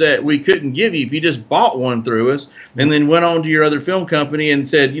service that we couldn't give you if you just bought one through us and then went on to your other film company and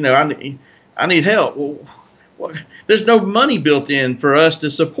said, I need help. Well, there's no money built in for us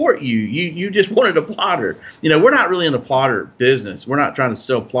to support you. You just wanted a plotter. We're not really in the plotter business. We're not trying to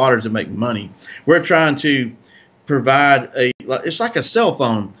sell plotters and make money. We're trying to provide it's like a cell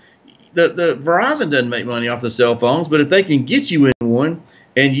phone. The Verizon doesn't make money off the cell phones, but if they can get you in one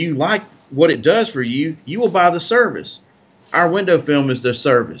and you like what it does for you, you will buy the service. Our window film is the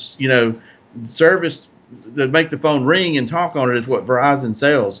service. Service to make the phone ring and talk on it is what Verizon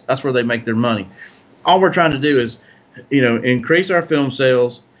sells. That's where they make their money. All we're trying to do is, increase our film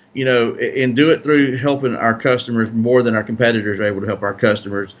sales, and do it through helping our customers more than our competitors are able to help our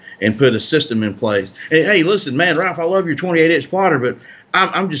customers, and put a system in place. And, hey, listen, man, Ralph, I love your 28-inch plotter, but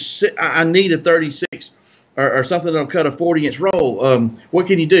I need a 36 or something that'll cut a 40-inch roll. What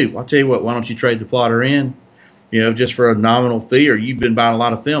can you do? I'll tell you what, why don't you trade the plotter in, just for a nominal fee, or you've been buying a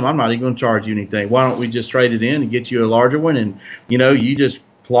lot of film. I'm not even going to charge you anything. Why don't we just trade it in and get you a larger one, and, you just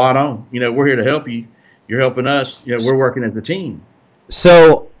plot on. We're here to help you. You're helping us. We're working as a team.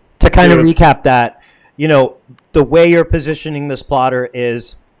 So to kind of recap that, the way you're positioning this plotter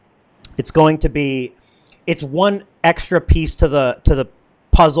is it's one extra piece to the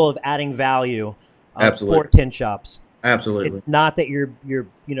puzzle of adding value for tint shops. Absolutely. It's not that you're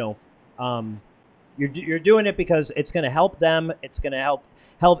doing it because it's going to help them. It's going to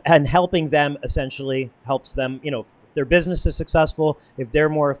help and helping them essentially helps them, if their business is successful, if they're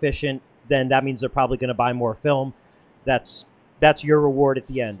more efficient, then that means they're probably going to buy more film. That's your reward at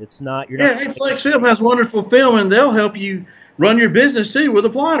the end. It's not you're not. Yeah, Flexfilm has wonderful film, and they'll help you run your business too with a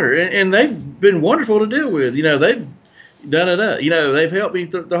plotter, and they've been wonderful to deal with. They've done it up. They've helped me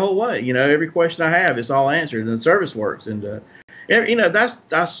the whole way. Every question I have, it's all answered, and the service works. And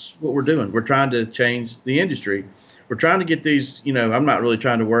that's what we're doing. We're trying to change the industry. We're trying to get these. I'm not really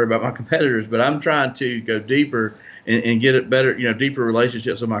trying to worry about my competitors, but I'm trying to go deeper and get it better. Deeper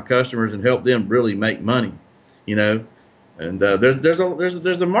relationships with my customers and help them really make money. And there's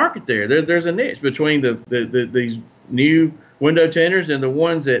a market there. There's a niche between these new window tinters and the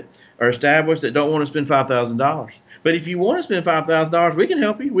ones that are established that don't want to spend $5,000. But if you want to spend $5,000, we can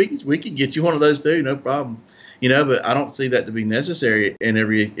help you. We can get you one of those too, no problem. But I don't see that to be necessary in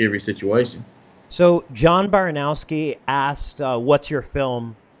every situation. So John Baranowski asked, "What's your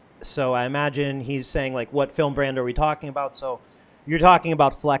film?" So I imagine he's saying like, "What film brand are we talking about?" So you're talking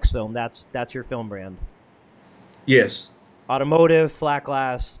about Flexfilm. That's your film brand. Yes. Automotive, flat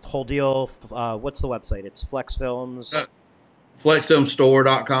glass, whole deal. What's the website? It's Flexfilms.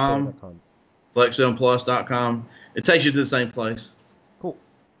 Flexfilmstore.com. Flexfilmplus.com. It takes you to the same place. Cool.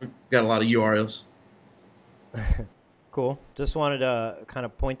 Got a lot of URLs. Cool. Just wanted to kind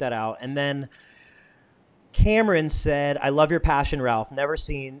of point that out. And then Cameron said, "I love your passion, Ralph. Never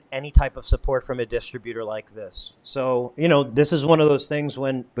seen any type of support from a distributor like this." So, this is one of those things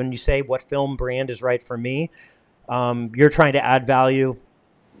when you say what film brand is right for me, you're trying to add value.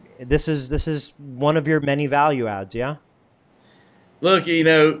 This is one of your many value adds, yeah? Look,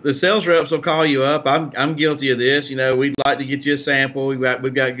 the sales reps will call you up. I'm guilty of this. We'd like to get you a sample. We've got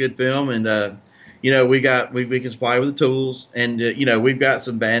good film, and we can supply you with the tools, and we've got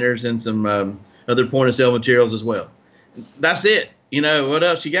some banners and some other point of sale materials as well. That's it. What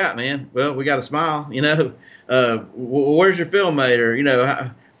else you got, man? Well, we got a smile. Where's your film made?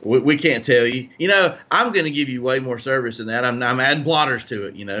 Or we can't tell you. I'm going to give you way more service than that. I'm adding plotters to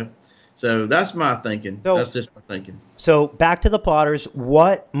it. So that's my thinking. That's just my thinking. So back to the plotters.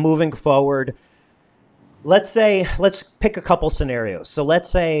 What moving forward? Let's pick a couple scenarios. So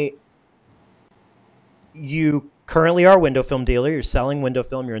let's say you currently are a window film dealer. You're selling window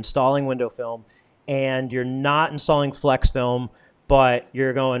film. You're installing window film, and you're not installing Flexfilm, but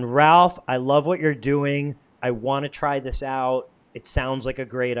you're going, "Ralph, I love what you're doing. I want to try this out. It sounds like a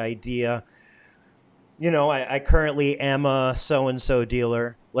great idea. You know, I currently am a so-and-so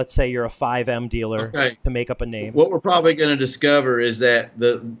dealer. Let's say you're a 5M dealer, Okay. to make up a name. What we're probably going to discover is that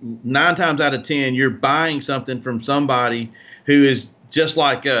the 9 times out of 10, you're buying something from somebody who is just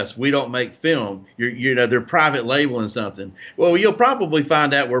like us. We don't make film. You know, they're private labeling something. Well, you'll probably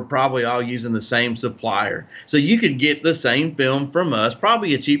find out we're probably all using the same supplier. So you could get the same film from us,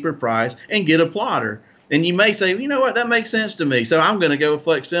 probably a cheaper price, and get a plotter. And you may say, you know what, that makes sense to me. So I'm going to go with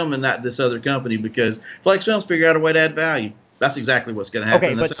Flexfilm and not this other company, because Flexfilm's figure out a way to add value. That's exactly what's going to happen.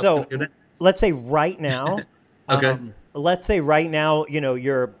 Okay, but so let's say right now, okay. Let's say right now, you know,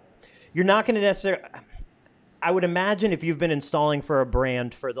 you're not going to necessarily. I would imagine if you've been installing for a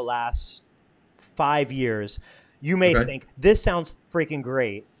brand for the last 5 years, you may think this sounds freaking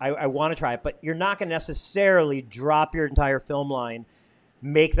great. I want to try it, but you're not going to necessarily drop your entire film line,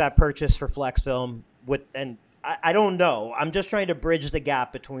 make that purchase for Flexfilm and I don't know. I'm just trying to bridge the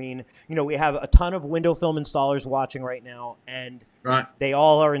gap between, you know, we have a ton of window film installers watching right now, and they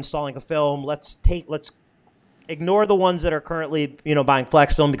all are installing a film. Let's ignore the ones that are currently, you know, buying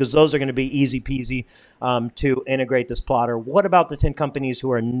Flexfilm, because those are going to be easy peasy to integrate this plotter. What about the tint companies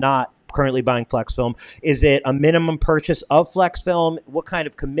who are not currently buying Flexfilm? Is it a minimum purchase of Flexfilm? What kind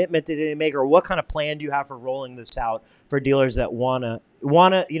of commitment did they make, or what kind of plan do you have for rolling this out for dealers that wanna,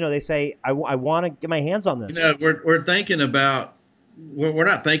 you know, they say, I want to get my hands on this? You know, we're thinking about, we're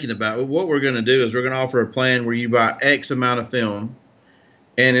not thinking about, what we're going to do is we're going to offer a plan where you buy X amount of film,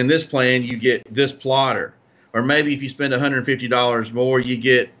 and in this plan you get this plotter. Or maybe if you spend $150 more, you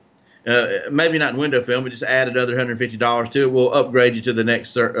get, maybe not in window film, but just add another $150 to it. We'll upgrade you to the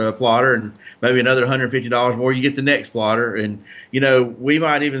next plotter, and maybe another $150 more, you get the next plotter. And, you know, we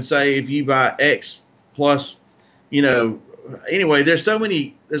might even say if you buy X plus, you know, anyway, there's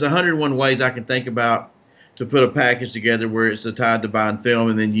 101 ways I can think about to put a package together where it's tied to buying film,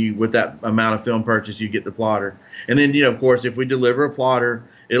 and then you, with that amount of film purchase, you get the plotter. And then, you know, of course, if we deliver a plotter,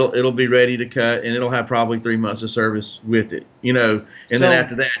 it'll be ready to cut, and it'll have probably 3 months of service with it, you know. And then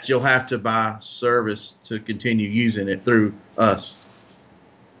after that, you'll have to buy service to continue using it through us.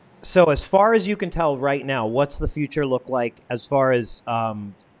 So as far as you can tell right now, what's the future look like as far as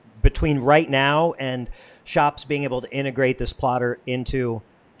between right now and shops being able to integrate this plotter into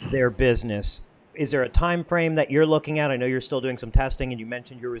their business? Is there a time frame that you're looking at? I know you're still doing some testing, and you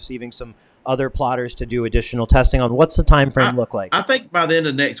mentioned you're receiving some other plotters to do additional testing on. What's the time frame look like? I think by the end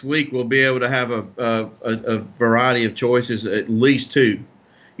of next week we'll be able to have a variety of choices, at least 2,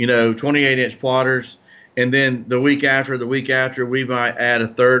 you know, 28-inch plotters, and then the week after we might add a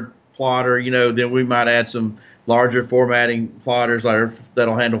 3rd plotter. You know, then we might add some larger formatting plotters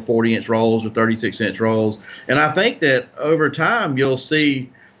that'll handle 40-inch rolls or 36-inch rolls. And I think that over time you'll see,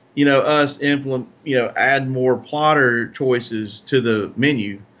 you know, us add more plotter choices to the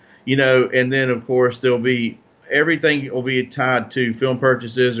menu, you know. And then of course everything will be tied to film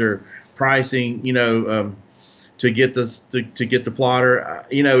purchases or pricing, you know, to get this to get the plotter.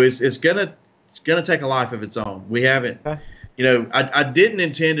 You know, it's gonna take a life of its own. We haven't, you know, I didn't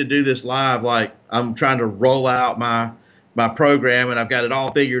intend to do this live like I'm trying to roll out my program and I've got it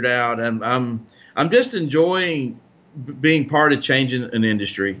all figured out. And I'm just enjoying being part of changing an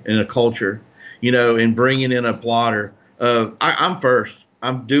industry and a culture, you know, and bringing in a plotter. I'm first.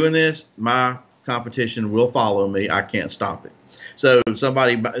 I'm doing this. My competition will follow me. I can't stop it. So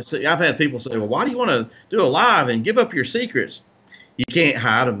I've had people say, well, why do you want to do a live and give up your secrets? You can't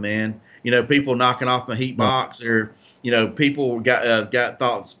hide them, man. You know, people knocking off my heat box, or, you know, people got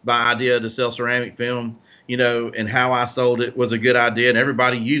thoughts, my idea to sell ceramic film, you know, and how I sold it was a good idea and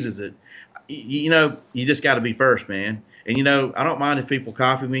everybody uses it. You know, you just got to be first, man. And, you know, I don't mind if people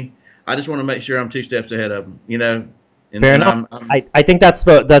copy me. I just want to make sure I'm 2 steps ahead of them, you know. And, fair enough. I think that's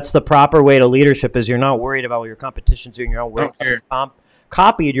the proper way to leadership, is you're not worried about what your competition's doing. You're not worried about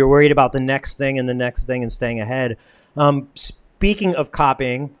copied. You're worried about the next thing and the next thing and staying ahead. Speaking of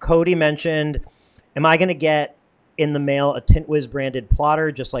copying, Cody mentioned, am I going to get in the mail a Tint Wiz branded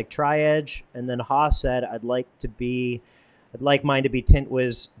plotter just like Tri-Edge? And then Haas said, I'd like mine to be Tint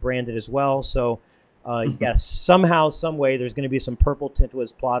Wiz branded as well. So yes, somehow, some way, there's going to be some purple Tint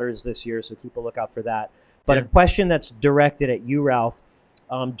Wiz plotters this year, so keep a lookout for that. But a question that's directed at you, Ralph.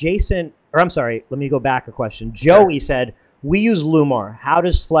 Jason, or I'm sorry, let me go back a question. Joey said, we use Lumar. How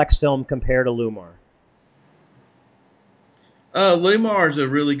does Flexfilm compare to Lumar? Lumar is a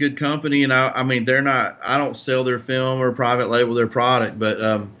really good company, and I mean, I don't sell their film or private label their product,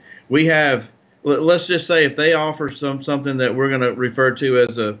 but we have, let's just say if they offer something that we're going to refer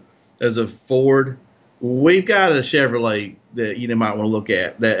to as a Ford, we've got a Chevrolet that you might want to look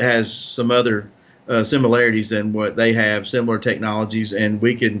at that has some other similarities than what they have, similar technologies, and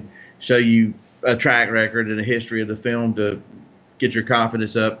we can show you a track record and a history of the film to get your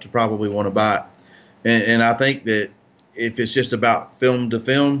confidence up to probably want to buy it. And I think that if it's just about film to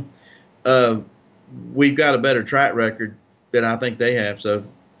film, we've got a better track record than I think they have. So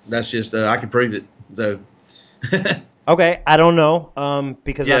that's just I can prove it. So okay, I don't know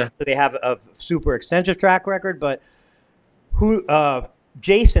because Yeah. obviously they have a super extensive track record, but who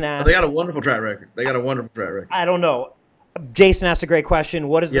Jason asked. They got a wonderful track record. They got a wonderful track record. I don't know. Jason asked a great question.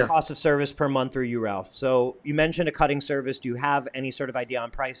 What is the Yeah. cost of service per month through you, Ralph? So you mentioned a cutting service. Do you have any sort of idea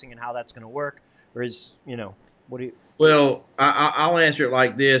on pricing and how that's going to work? Or is, what do you... Well, I'll answer it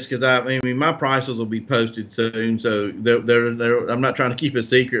like this because I mean my prices will be posted soon, so I'm not trying to keep a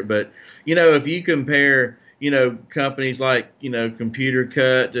secret, but if you compare companies like Computer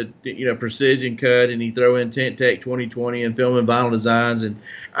Cut to Precision Cut, and you throw in Tint Tech 2020 and Film and Vinyl Designs, and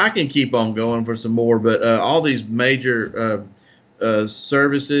I can keep on going for some more, but all these major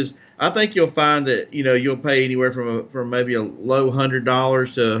services, I think you'll find that you'll pay anywhere from maybe a low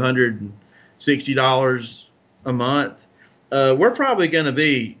 $100 to $160 a month. We're probably going to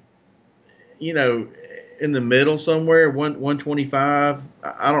be, in the middle somewhere, 125.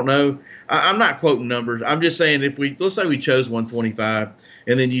 I don't know. I'm not quoting numbers. I'm just saying let's say we chose 125,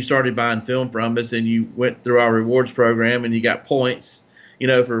 and then you started buying film from us, and you went through our rewards program, and you got points,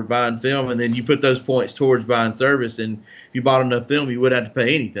 for buying film, and then you put those points towards buying service, and if you bought enough film, you wouldn't have to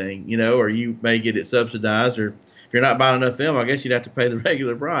pay anything, or you may get it subsidized, or if you're not buying enough film, I guess you'd have to pay the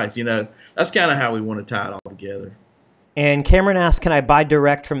regular price. That's kind of how we want to tie it all together. And Cameron asked, can I buy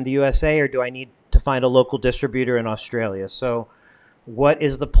direct from the USA, or do I need to find a local distributor in Australia? So what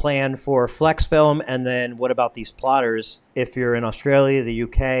is the plan for Flexfilm? And then what about these plotters if you're in Australia, the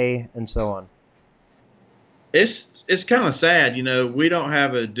UK, and so on? It's kind of sad, we don't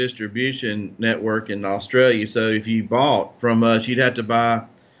have a distribution network in Australia. So if you bought from us, you'd have to buy,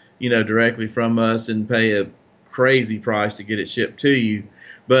 directly from us and pay a crazy price to get it shipped to you.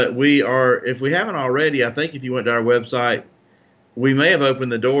 But if we haven't already, I think if you went to our website, we may have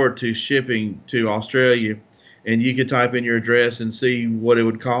opened the door to shipping to Australia, and you could type in your address and see what it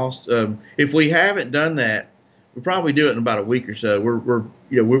would cost. If we haven't done that, we'll probably do it in about a week or so.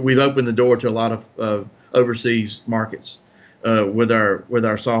 We've opened the door to a lot of overseas markets with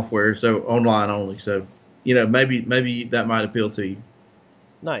our software, so online only. So maybe that might appeal to you.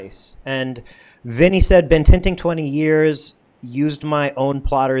 Nice. And Vinny said, been tinting 20 years, used my own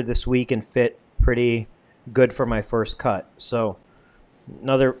plotter this week and fit pretty good for my first cut. So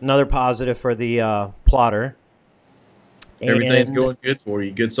another positive for the plotter. Everything's going good for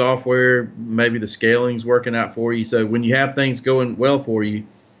you. Good software. Maybe the scaling's working out for you. So when you have things going well for you,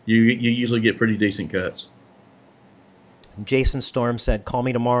 you usually get pretty decent cuts. Jason Storm said, call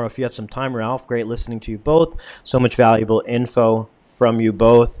me tomorrow if you have some time, Ralph. Great listening to you both. So much valuable info from you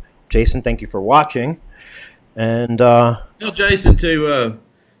both. Jason, thank you for watching. And tell Jason to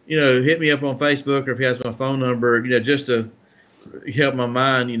hit me up on Facebook, or if he has my phone number, just to help my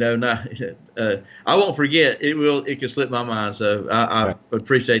mind. Not I won't forget. It could slip my mind. So I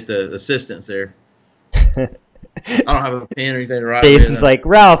appreciate the assistance there. I don't have a pen or anything to write. Jason's like,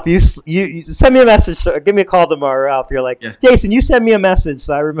 Ralph, you send me a message. Give me a call tomorrow, Ralph. You're like, yeah. Jason, you send me a message,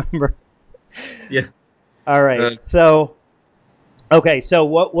 so I remember. Yeah. All right. So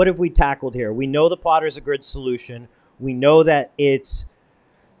what have we tackled here? We know the plotter is a good solution. We know that it's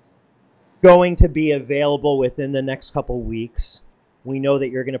going to be available within the next couple weeks. We know that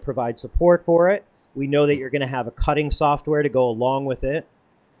you're going to provide support for it. We know that you're going to have a cutting software to go along with it.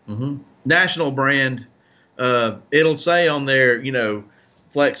 Mm-hmm. National brand. It'll say on there,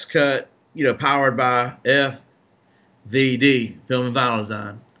 Flex Cut, powered by FVD, Film and Vinyl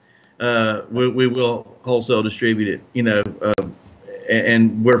Design. We will wholesale distribute it,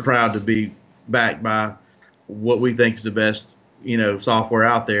 and we're proud to be backed by what we think is the best, software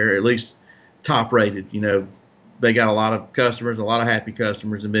out there, at least top rated. They got a lot of customers, a lot of happy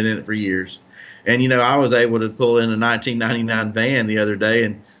customers, and been in it for years. And, I was able to pull in a 1999 van the other day,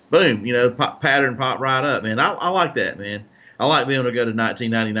 and boom, pattern popped right up, man. I like that, man. I like being able to go to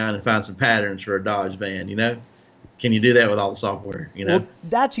 1999 and find some patterns for a Dodge van, Can you do that with all the software, Well,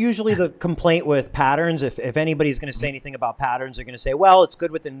 that's usually the complaint with patterns. If anybody's going to say anything about patterns, they're going to say, well, it's good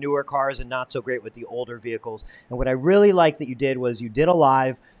with the newer cars and not so great with the older vehicles. And what I really like that you did was you did a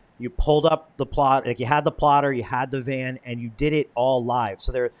live. You pulled up the plot, like you had the plotter, you had the van, and you did it all live.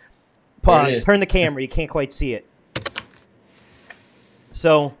 So turn the camera, you can't quite see it.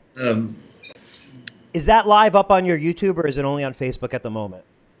 So, is that live up on your YouTube, or is it only on Facebook at the moment?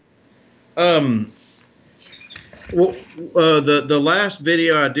 Well, the last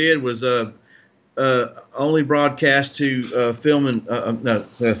video I did was only broadcast to film and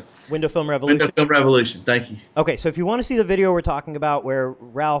Window Film Revolution. Window Film Revolution. Thank you. Okay, so if you want to see the video we're talking about where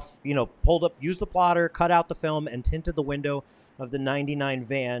Ralph, pulled up, used the plotter, cut out the film, and tinted the window of the 99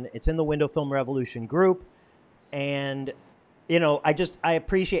 van, it's in the Window Film Revolution group. And, I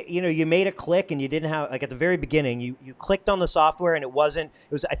appreciate, you made a click and you didn't have, like at the very beginning, you clicked on the software and it was,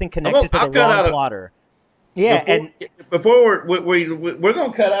 I think, connected to the wrong plotter. Yeah, before we're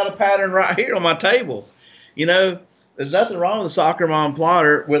going to cut out a pattern right here on my table. There's nothing wrong with a Soccer Mom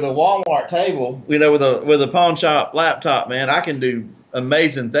plotter with a Walmart table, with a pawn shop laptop, man. I can do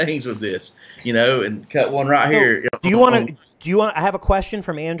amazing things with this, and cut one right here. Do you want to, I have a question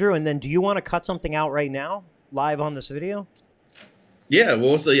from Andrew, and then do you want to cut something out right now, live on this video? Yeah,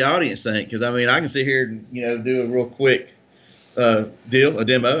 well, what's the audience think? Because, I can sit here and, do a real quick a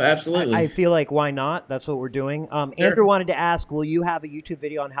demo. Absolutely. I feel like, why not? That's what we're doing. Sure. Andrew wanted to ask, will you have a YouTube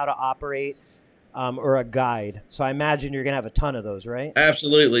video on how to operate or a guide? So I imagine you're going to have a ton of those, right?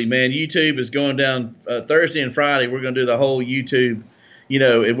 Absolutely, man. YouTube is going down Thursday and Friday. We're going to do the whole YouTube,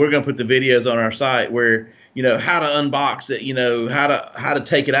 and we're going to put the videos on our site where, how to unbox it, how to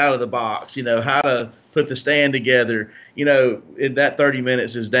take it out of the box, how to put the stand together, that 30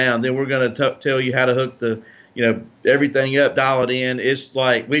 minutes is down. Then we're going to tell you how to hook the, everything up, dial it in. It's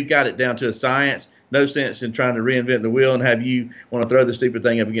like we've got it down to a science. No sense in trying to reinvent the wheel and have you want to throw the stupid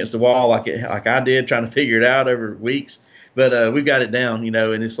thing up against the wall like I did, trying to figure it out over weeks. But we've got it down,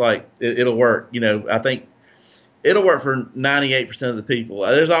 and it's like it'll work. I think it'll work for 98% of the people.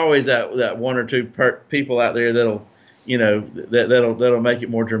 There's always that one or two people out there that'll make it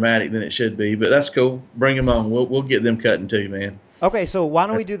more dramatic than it should be. But that's cool. Bring them on. We'll get them cutting too, man. Okay, so why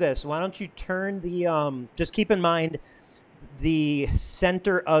don't we do this? Why don't you turn the just keep in mind the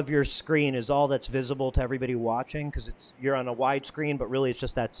center of your screen is all that's visible to everybody watching, because you're on a wide screen, but really it's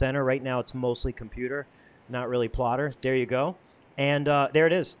just that center. Right now it's mostly computer, not really plotter. There you go. And there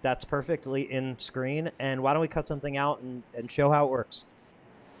it is. That's perfectly in screen. And why don't we cut something out and show how it works?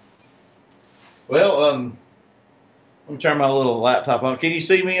 Well, let me turn my little laptop on. Can you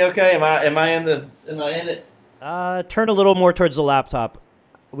see me okay? Am I in it? Turn a little more towards the laptop.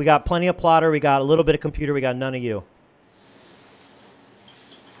 We got plenty of plotter. We got a little bit of computer. We got none of you.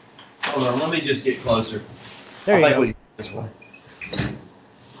 Hold on, let me just get closer. There you go. This way. Is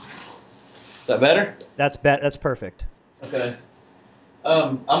that better? That's perfect. Okay.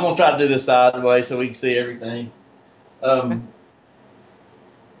 I'm gonna try to do this sideways so we can see everything. Okay.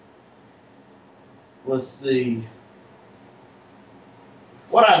 Let's see.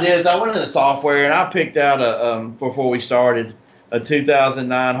 What I did is I went into the software and I picked out before we started a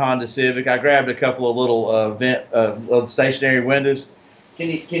 2009 Honda Civic. I grabbed a couple of little stationary windows. Can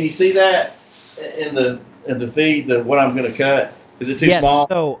you see that in the feed? What I'm going to cut, is it too small?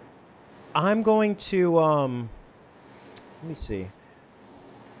 So I'm going to let me see.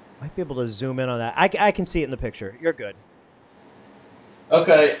 Might be able to zoom in on that. I can see it in the picture. You're good.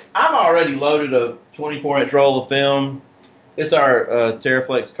 Okay, I've already loaded a 24-inch roll of film. It's our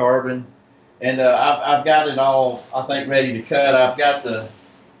Terraflex Carbon, and I've got it all, I think, ready to cut. I've got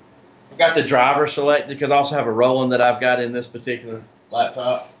the driver selected because I also have a Roland that I've got in this particular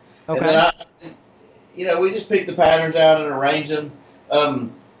laptop. Okay. And then we just pick the patterns out and arrange them.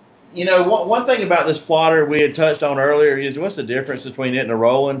 One thing about this plotter we had touched on earlier is what's the difference between it and a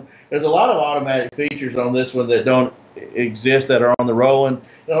Roland. There's a lot of automatic features on this one that don't exist that are on the Roland.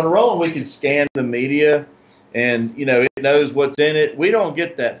 On the Roland, we can scan the media, and it knows what's in it. We don't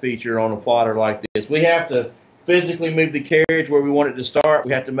get that feature on a plotter like this. We have to physically move the carriage where we want it to start.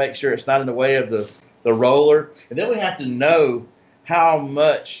 We have to make sure it's not in the way of the roller, and then we have to know how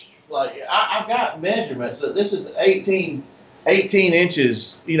much. Like I've got measurements. So this is 18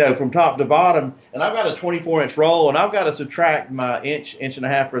 inches, from top to bottom, and I've got a 24-inch roll, and I've got to subtract my inch and a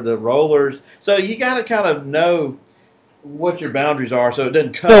half for the rollers. So you got to kind of know what your boundaries are, so it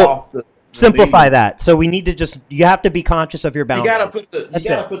doesn't cut off the. Simplify that. So we need to you have to be conscious of your boundaries. You got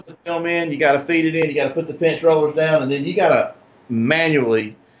to put the film in. You got to feed it in. You got to put the pinch rollers down, and then you got to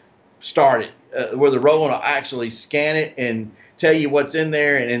manually start it, where the roller will actually scan it and tell you what's in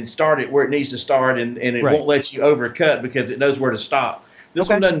there, and start it where it needs to start, and it won't let you overcut because it knows where to stop. This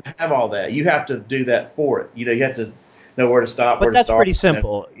one doesn't have all that. You have to do that for it. You have to know where to stop, where to start. But that's pretty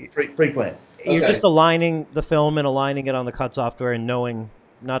simple. Pre-planned. You're just aligning the film and aligning it on the cut software and knowing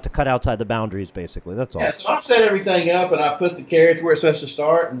not to cut outside the boundaries, basically. That's all. Yeah, so I've set everything up, and I put the carriage where it's supposed to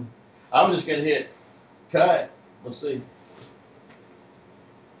start, and I'm just going to hit cut. Let's see.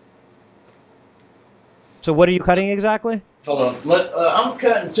 So what are you cutting exactly? Hold on. I'm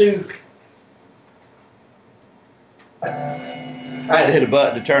cutting two. I had to hit a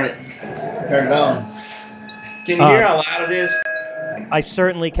button to turn it. Turn it on. Can you hear how loud it is? I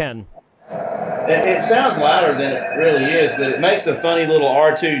certainly can. It sounds louder than it really is, but it makes a funny little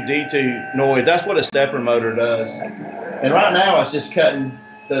R2-D2 noise. That's what a stepper motor does. And right now it's just cutting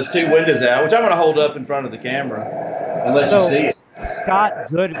those two windows out, which I'm going to hold up in front of the camera and let you see it. Scott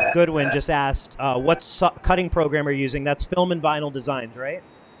Goodwin just asked, what cutting program are you using? That's Film and Vinyl Designs, right?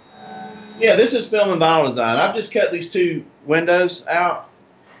 Yeah, this is Film and Vinyl Design. I've just cut these two windows out.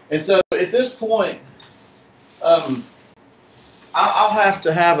 And so at this point, I'll have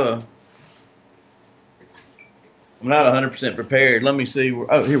to have a... I'm not 100% prepared. Let me see.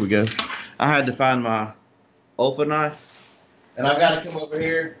 Oh, here we go. I had to find my Olfa knife. And I've got to come over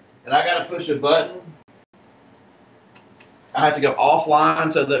here, and I got to push a button. I have to go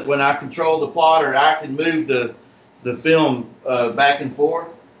offline so that when I control the plotter, I can move the film back and forth.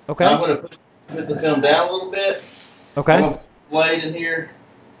 Okay. I'm going to put the film down a little bit. Okay. I'm going to put the blade in here.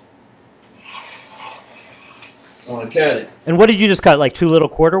 I'm going to cut it. And what did you just cut? Like two little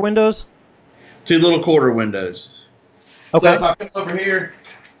quarter windows? Two little quarter windows. Okay. So if I come over here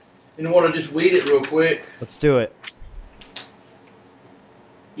and want to just weed it real quick. Let's do it.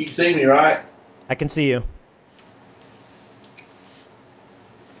 You can see me, right? I can see you.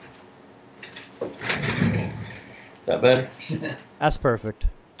 Is that better? That's perfect.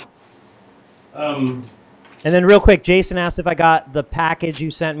 Um, And then real quick, Jason asked if I got the package you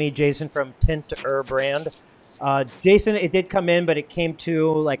sent me, Jason, from Tint brand. Jason, it did come in, but it came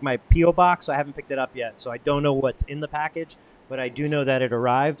to like my P.O. box, so I haven't picked it up yet. So I don't know what's in the package, but I do know that it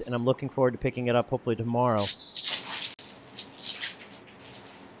arrived, and I'm looking forward to picking it up hopefully tomorrow.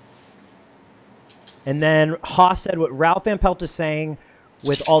 And then Haas said what Ralph Van Pelt is saying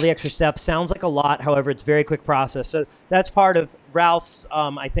with all the extra steps sounds like a lot. However, it's a very quick process. So that's part of Ralph's,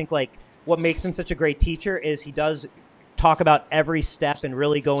 I think, like what makes him such a great teacher is he does talk about every step and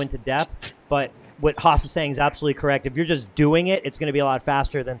really go into depth. But what Haas is saying is absolutely correct. If you're just doing it, it's going to be a lot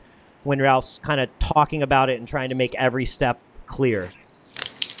faster than when Ralph's kind of talking about it and trying to make every step clear.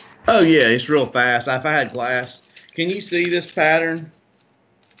 Oh, yeah, it's real fast. If I had glass, can you see this pattern?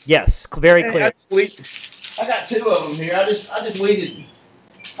 Yes, very clear. I got two of them here. I just weeded.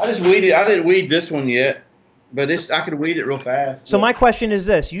 I didn't weed this one yet, but I could weed it real fast. So my question is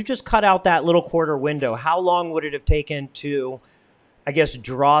this. You just cut out that little quarter window. How long would it have taken to, I guess,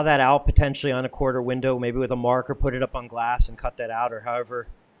 draw that out potentially on a quarter window, maybe with a marker, put it up on glass and cut that out, or however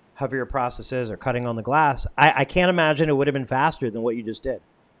your process is, or cutting on the glass? I can't imagine it would have been faster than what you just did.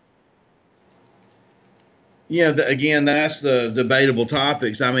 Yeah, again, that's the debatable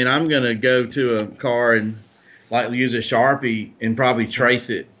topics. I mean, I'm going to go to a car and like use a Sharpie and probably trace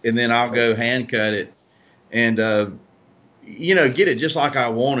it, and then I'll go hand cut it and, get it just like I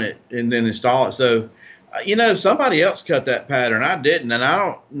want it and then install it. So, somebody else cut that pattern. I didn't, and I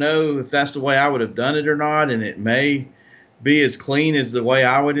don't know if that's the way I would have done it or not, and it may be as clean as the way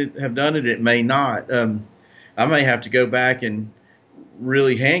I would have done it. It may not. I may have to go back and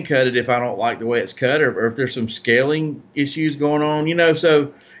really hand cut it if I don't like the way it's cut, or if there's some scaling issues going on,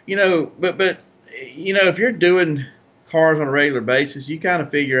 but if you're doing cars on a regular basis, you kind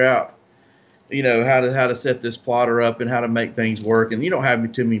of figure out, how to set this plotter up and how to make things work. And you don't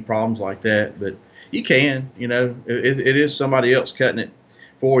have too many problems like that, but you can, it is somebody else cutting it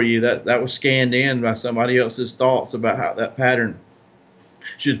for you. That was scanned in by somebody else's thoughts about how that pattern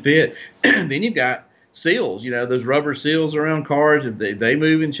should fit. Then you've got seals, those rubber seals around cars, if they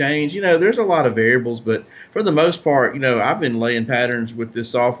move and change, there's a lot of variables, but for the most part, I've been laying patterns with this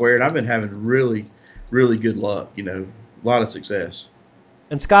software and I've been having really, really good luck, a lot of success.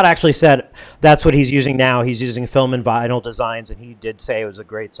 And Scott actually said that's what he's using now. He's using Film and Vinyl Designs, and he did say it was a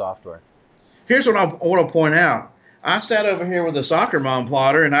great software. Here's what I want to point out. I sat over here with a soccer mom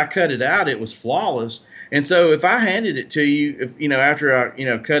plotter and I cut it out. It was flawless. And so if I handed it to you, after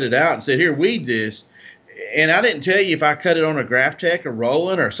I, cut it out and said, here, weed this, and I didn't tell you if I cut it on a Graphtec, a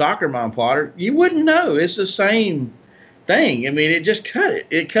Roland, or a Soccer Mom plotter, you wouldn't know. It's the same thing. I mean, it just cut it.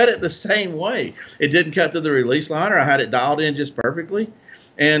 It cut it the same way. It didn't cut to the release liner. I had it dialed in just perfectly.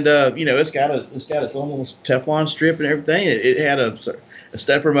 And, it's got its own little Teflon strip and everything. It had a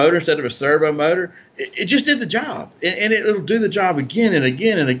stepper motor instead of a servo motor. It just did the job. And it'll do the job again and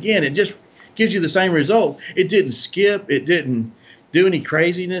again and again. It just gives you the same results. It didn't skip. It didn't do any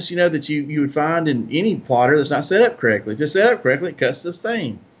craziness, that you would find in any plotter that's not set up correctly. If it's set up correctly, it cuts the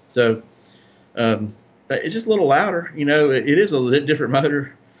same. So it's just a little louder. It is a little different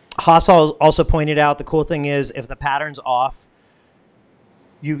motor. Haas also pointed out the cool thing is if the pattern's off,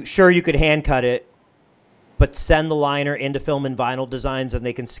 you could hand cut it, but send the liner into Film and Vinyl Designs and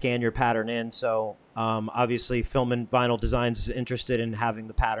they can scan your pattern in. So Obviously, Film and Vinyl Designs is interested in having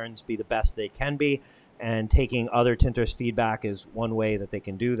the patterns be the best they can be, and taking other tinters' feedback is one way that they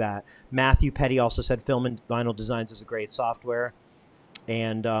can do that. Matthew Petty also said Film and Vinyl Designs is a great software,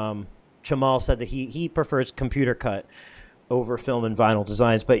 and Chamal said that he prefers Computer Cut over Film and Vinyl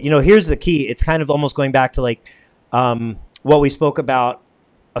Designs. But, here's the key. It's kind of almost going back to like what we spoke about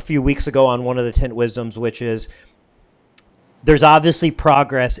a few weeks ago on one of the Tint Wisdoms, which is there's obviously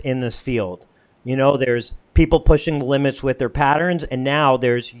progress in this field. There's people pushing the limits with their patterns, and now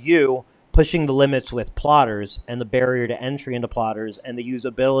there's you pushing the limits with plotters and the barrier to entry into plotters and the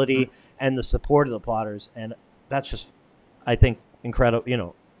usability and the support of the plotters. And that's just, I think,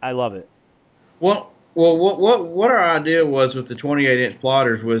 incredible. I love it. Well, what our idea was with the 28-inch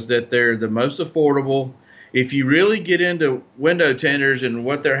plotters was that they're the most affordable. If you really get into window tinters and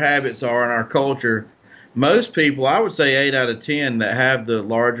what their habits are in our culture, most people, I would say 8 out of 10 that have the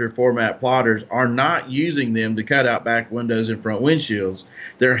larger format plotters are not using them to cut out back windows and front windshields.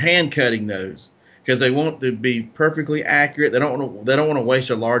 They're hand cutting those because they want to be perfectly accurate. They don't want to waste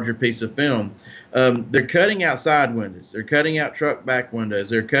a larger piece of film. They're cutting out side windows. They're cutting out truck back windows.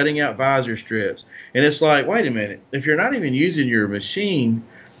 They're cutting out visor strips. And it's like, wait a minute, if you're not even using your machine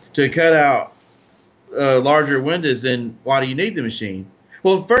to cut out larger windows, then why do you need the machine?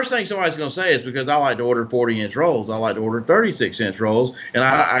 Well, the first thing somebody's going to say is because I like to order 40-inch rolls. I like to order 36-inch rolls, and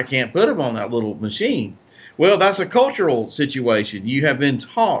I can't put them on that little machine. Well, that's a cultural situation. You have been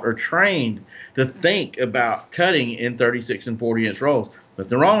taught or trained to think about cutting in 36 and 40-inch rolls.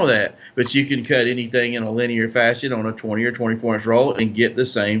 Nothing wrong with that, but you can cut anything in a linear fashion on a 20 or 24-inch roll and get the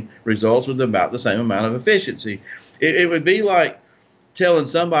same results with about the same amount of efficiency. It would be like telling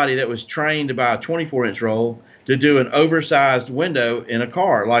somebody that was trained to buy a 24-inch roll to do an oversized window in a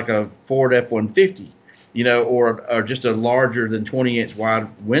car, like a Ford F-150, or just a larger than 20-inch wide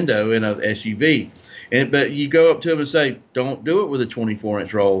window in an SUV. But you go up to them and say, don't do it with a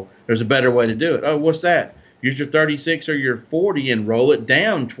 24-inch roll. There's a better way to do it. Oh, what's that? Use your 36 or your 40 and roll it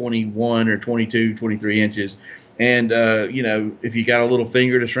down 21 or 22, 23 inches. And, if you got a little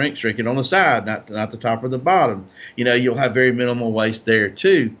finger to shrink it on the side, not the top or the bottom. You'll have very minimal waste there,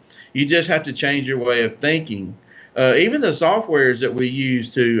 too. You just have to change your way of thinking. Even the softwares that we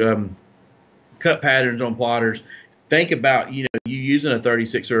use to cut patterns on plotters, think about, you using a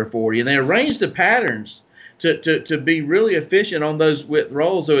 36 or a 40, and they arrange the patterns to be really efficient on those width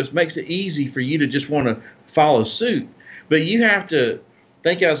rolls, so it makes it easy for you to just want to follow suit. But you have to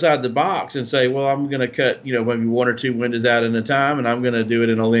think outside the box and say, well, I'm going to cut, maybe 1 or 2 windows out at a time, and I'm going to do it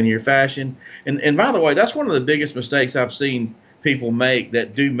in a linear fashion. And by the way, that's one of the biggest mistakes I've seen people make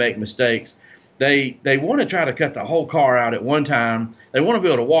that do make mistakes. They want to try to cut the whole car out at one time. They want to be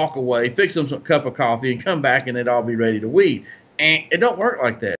able to walk away, fix them some cup of coffee, and come back, and it all be ready to weed. And it don't work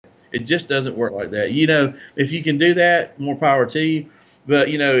like that. It just doesn't work like that. If you can do that, more power to you. But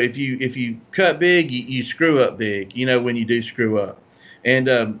if you cut big, you screw up big. When you do screw up. And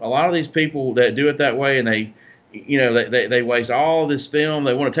a lot of these people that do it that way, and they waste all this film.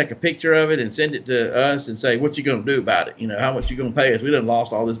 They want to take a picture of it and send it to us and say, what you going to do about it? How much you going to pay us? We done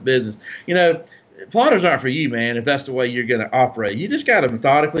lost all this business. Plotters aren't for you, man, if that's the way you're going to operate. You just got to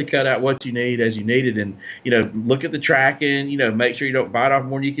methodically cut out what you need as you need it, and, look at the tracking, make sure you don't bite off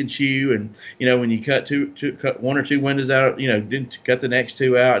more than you can chew. And, when you cut cut 1 or 2 windows out, then cut the next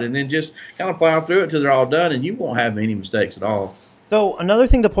 2 out, and then just kind of plow through it till they're all done, and you won't have any mistakes at all. So another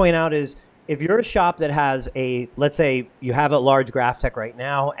thing to point out is, if you're a shop that has let's say you have a large Graphtec right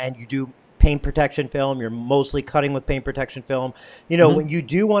now and you do paint protection film, you're mostly cutting with paint protection film, when you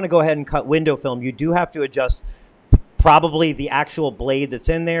do want to go ahead and cut window film, you do have to adjust probably the actual blade that's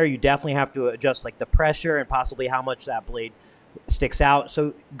in there. You definitely have to adjust like the pressure and possibly how much that blade sticks out.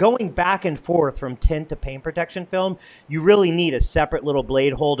 So going back and forth from tint to paint protection film, you really need a separate little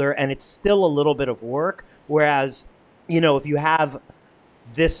blade holder, and it's still a little bit of work. Whereas, if you have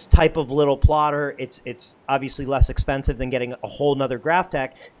this type of little plotter, it's obviously less expensive than getting a whole nother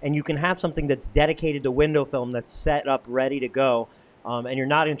Graphtec, and you can have something that's dedicated to window film that's set up ready to go, and you're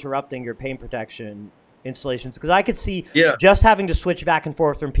not interrupting your paint protection installations. Because I could see just having to switch back and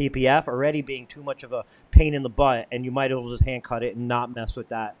forth from PPF already being too much of a pain in the butt, and you might as well just hand cut it and not mess with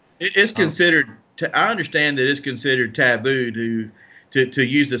that. It's considered, I understand that it's considered taboo to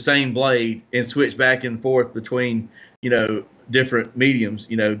use the same blade and switch back and forth between different mediums,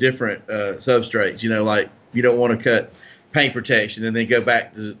 different substrates, like you don't want to cut paint protection and then go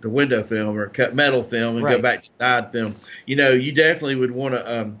back to the window film, or cut metal film and go back to side film. You definitely would want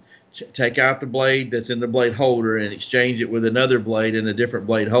to take out the blade that's in the blade holder and exchange it with another blade in a different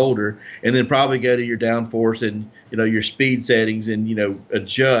blade holder, and then probably go to your downforce and, your speed settings and,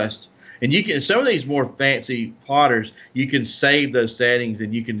 adjust. And you can, some of these more fancy plotters, you can save those settings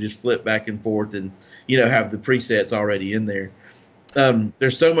and you can just flip back and forth and, have the presets already in there.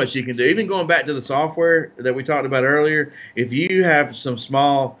 There's so much you can do. Even going back to the software that we talked about earlier, if you have some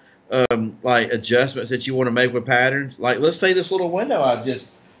small like adjustments that you want to make with patterns, like let's say this little window I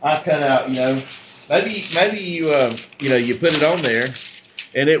cut out, maybe you put it on there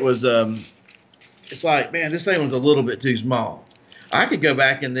and it was it's like, man, this thing was a little bit too small. I could go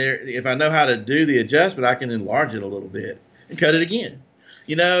back in there if I know how to do the adjustment. I can enlarge it a little bit and cut it again,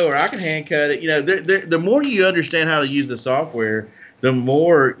 or I can hand cut it. The more you understand how to use the software, the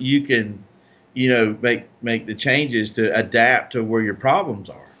more you can, make the changes to adapt to where your problems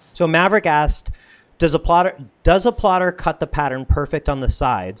are. So Maverick asked, does a plotter cut the pattern perfect on the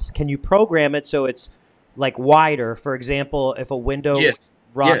sides? Can you program it so it's like wider? For example, if a window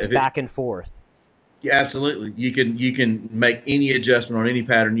rocks back and forth. Yeah, absolutely. You can make any adjustment on any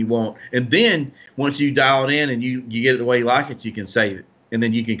pattern you want, and then once you dial it in and you get it the way you like it, you can save it, and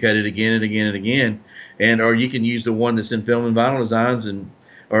then you can cut it again and again and again, or you can use the one that's in Film and Vinyl Designs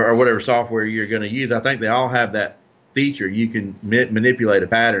or whatever software you're going to use. I think they all have that feature. You can manipulate a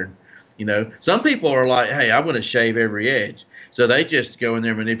pattern. Some people are like, hey, I want to shave every edge, so they just go in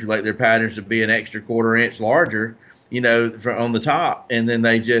there and manipulate their patterns to be an extra 1/4 inch larger, on the top, and then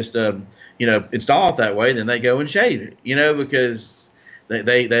they just install it that way. Then they go and shave it, because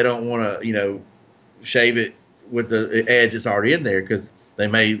they don't want to shave it with the edge that's already in there, because they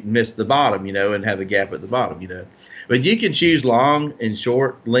may miss the bottom, and have a gap at the bottom, But you can choose long and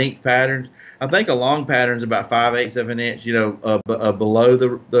short length patterns. I think a long pattern is about 5/8 of an inch, below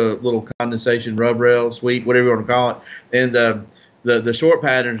the little condensation rub rail sweep, whatever you want to call it, and the short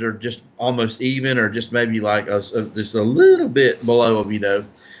patterns are just almost even, or just maybe like just a little bit below them,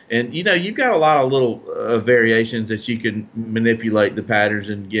 And you've got a lot of little variations that you can manipulate the patterns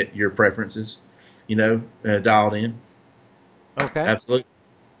and get your preferences, dialed in. Okay. Absolutely.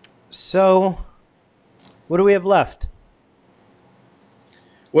 So, what do we have left?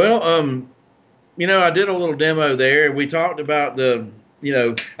 Well, I did a little demo there. We talked about I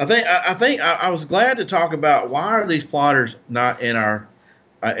think I was glad to talk about why are these plotters not in our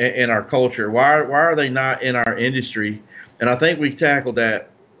culture? Why are they not in our industry? And I think we tackled that.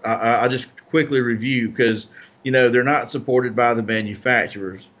 I just quickly review because they're not supported by the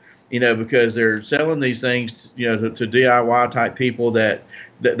manufacturers. Because they're selling these things, to DIY type people that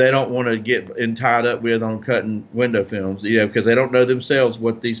they don't want to get tied up with on cutting window films, because they don't know themselves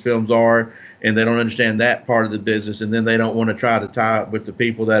what these films are, and they don't understand that part of the business, and then they don't want to try to tie up with the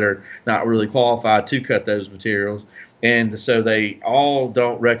people that are not really qualified to cut those materials. And so they all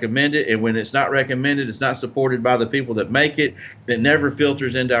don't recommend it. And when it's not recommended, it's not supported by the people that make it, that never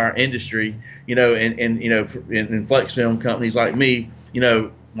filters into our industry, and flex film companies like me,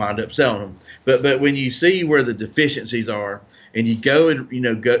 wind up selling them. But when you see where the deficiencies are, and you go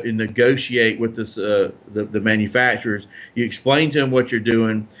and go and negotiate with this the manufacturers, you explain to them what you're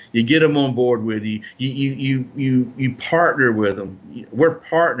doing, you get them on board with you, you partner with them. We're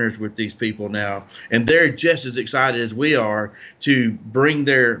partners with these people now, and they're just as excited as we are to bring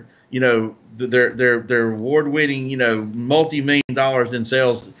their their award-winning, multi-million dollars in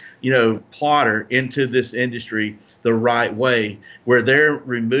sales, plotter into this industry the right way, where they're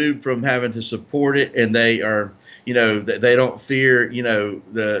removed from having to support it, and they are, they don't fear,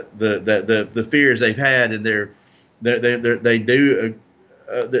 the fears they've had, and they're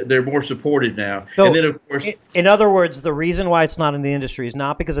more supported now. So, and then of course, in other words, the reason why it's not in the industry is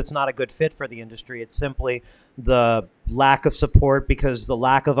not because it's not a good fit for the industry. It's simply the lack of support, because the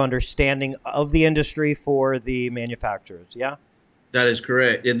lack of understanding of the industry for the manufacturers. Yeah, that is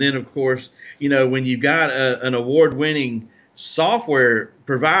correct. And then of course, when you've got an award-winning software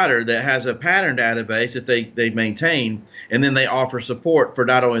provider that has a pattern database that they maintain, and then they offer support for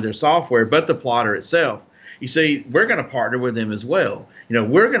not only their software but the plotter itself. You see, we're going to partner with them as well.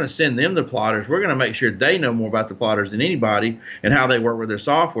 We're going to send them the plotters. We're going to make sure they know more about the plotters than anybody and how they work with their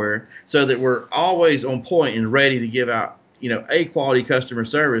software, so that we're always on point and ready to give out, a quality customer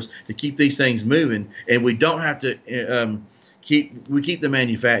service to keep these things moving. And we don't have to keep the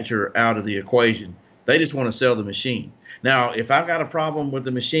manufacturer out of the equation. They just want to sell the machine. Now, if I've got a problem with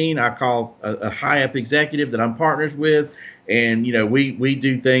the machine, I call a high-up executive that I'm partners with, and we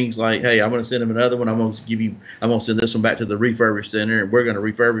do things like, hey, I'm going to send them another one. I'm going to send this one back to the refurbish center, and we're going to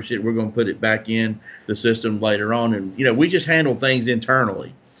refurbish it. We're going to put it back in the system later on, and we just handle things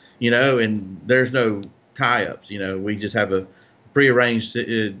internally, and there's no tie-ups. We just have a prearranged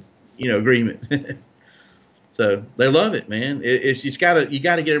agreement. So they love it, man. You got to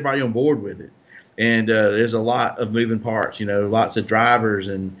get everybody on board with it. And there's a lot of moving parts, lots of drivers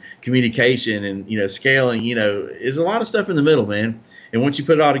and communication and, scaling, there's a lot of stuff in the middle, man. And once you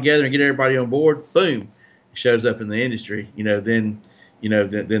put it all together and get everybody on board, boom, it shows up in the industry, then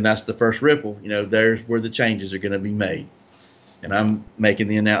that's the first ripple, there's where the changes are going to be made. And I'm making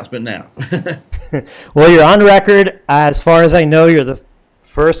the announcement now. Well, you're on record. As far as I know, you're the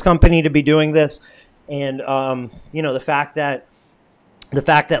first company to be doing this. And, the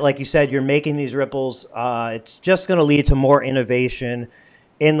fact that, like you said, you're making these ripples, it's just going to lead to more innovation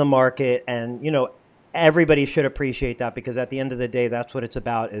in the market. And, everybody should appreciate that, because at the end of the day, that's what it's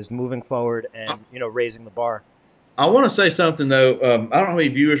about, is moving forward and, raising the bar. I want to say something, though. I don't know how many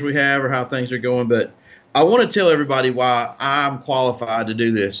viewers we have or how things are going, but I want to tell everybody why I'm qualified to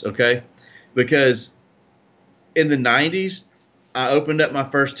do this, okay? Because in the 90s, I opened up my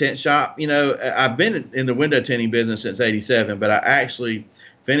first tint shop. I've been in the window tinting business since '87, but I actually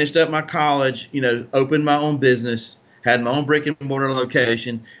finished up my college, opened my own business, had my own brick and mortar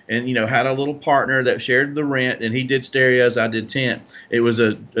location, and, had a little partner that shared the rent, and he did stereos, I did tint. It was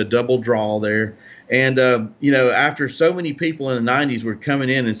a double draw there. And, after so many people in the 90s were coming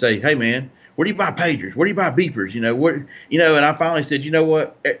in and say, hey, man, where do you buy pagers? Where do you buy beepers? And I finally said, you know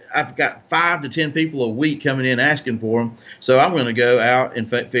what? I've got 5 to 10 people a week coming in asking for them. So I'm going to go out and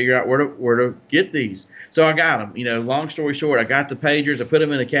figure out where to get these. So I got them. Long story short, I got the pagers. I put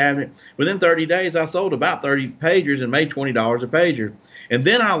them in a cabinet. Within 30 days, I sold about 30 pagers and made $20 a pager. And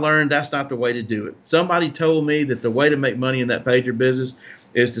then I learned that's not the way to do it. Somebody told me that the way to make money in that pager business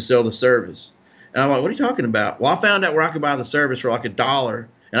is to sell the service. And I'm like, what are you talking about? Well, I found out where I could buy the service for like $1.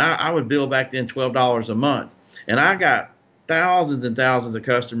 And I would bill back then $12 a month. And I got thousands and thousands of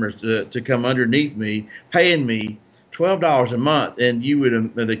customers to come underneath me, paying me $12 a month. And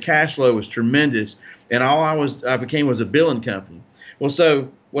the cash flow was tremendous. And all I became was a billing company. Well,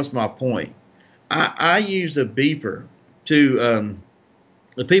 so what's my point? I used a beeper to,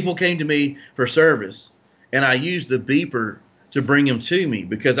 the people came to me for service, and I used the beeper to bring them to me,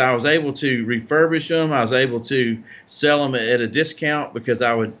 because I was able to refurbish them. I was able to sell them at a discount because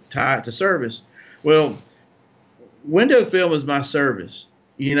I would tie it to service. Well, window film is my service,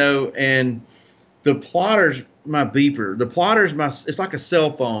 and the plotter's my beeper. The plotter's it's like a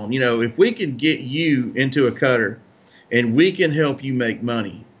cell phone. If we can get you into a cutter and we can help you make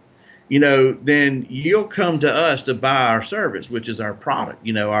money, then you'll come to us to buy our service, which is our product,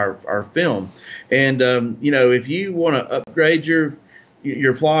 our film. And, if you want to upgrade your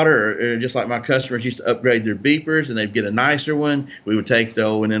plotter, or just like my customers used to upgrade their beepers and they'd get a nicer one, we would take the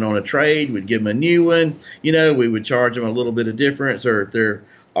old one in on a trade, we'd give them a new one, we would charge them a little bit of difference. Or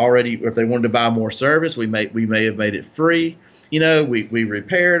if they wanted to buy more service, we may have made it free. We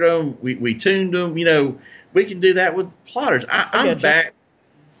repaired them, we tuned them, we can do that with plotters.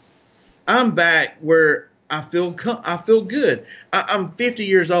 I'm back where I feel good. I'm 50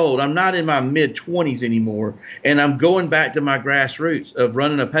 years old. I'm not in my mid-20s anymore, and I'm going back to my grassroots of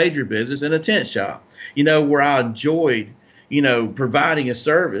running a pager business in a tent shop, where I enjoyed, providing a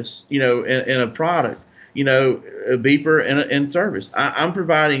service, and a product, a beeper and service. I'm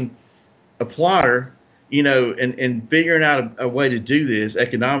providing a plotter, and figuring out a way to do this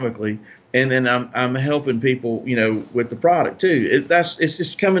economically. And then I'm helping people, with the product too. It's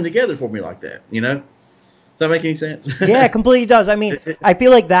just coming together for me like that, Does that make any sense? Yeah, it completely does. I mean, I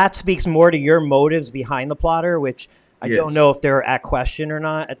feel like that speaks more to your motives behind the plotter, which I don't know if they're at question or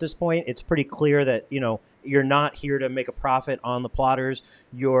not at this point. It's pretty clear that, you're not here to make a profit on the plotters.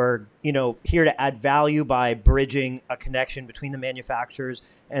 You're, here to add value by bridging a connection between the manufacturers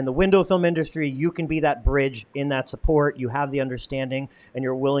and the window film industry. You can be that bridge in that support. You have the understanding, and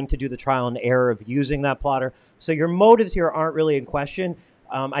you're willing to do the trial and error of using that plotter. So your motives here aren't really in question.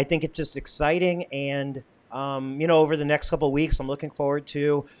 I think it's just exciting. And, over the next couple of weeks, I'm looking forward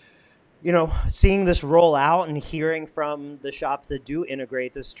to, seeing this roll out and hearing from the shops that do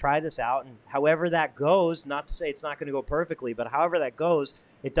integrate this, try this out. And however that goes, not to say it's not going to go perfectly, but however that goes,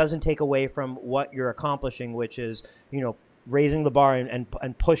 it doesn't take away from what you're accomplishing, which is, raising the bar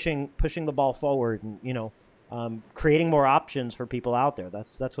and pushing the ball forward, and, creating more options for people out there.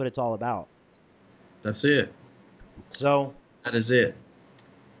 That's what it's all about. That's it. So that is it.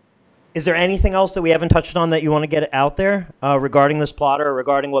 Is there anything else that we haven't touched on that you want to get out there regarding this plotter, or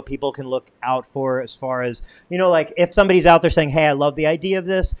regarding what people can look out for, as far as, like if somebody's out there saying, hey, I love the idea of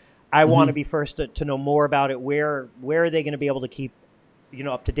this, I want to be first to know more about it, where are they going to be able to keep,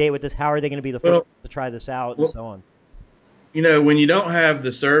 up to date with this? How are they going to be the first to try this out, and so on? When you don't have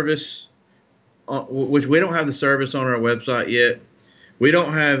the service, which we don't have the service on our website yet, we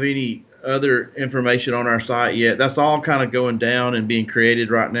don't have any other information on our site yet. That's all kind of going down and being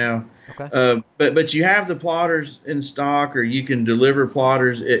created right now. Okay. But you have the plotters in stock, or you can deliver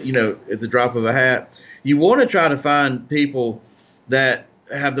plotters at, at the drop of a hat. You want to try to find people that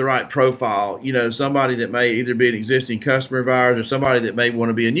have the right profile, somebody that may either be an existing customer of ours or somebody that may want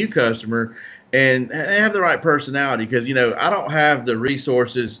to be a new customer and have the right personality. Because, I don't have the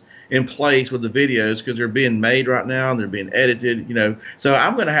resources in place with the videos because they're being made right now and they're being edited, so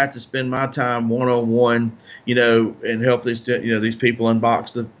I'm going to have to spend my time one-on-one, and help these people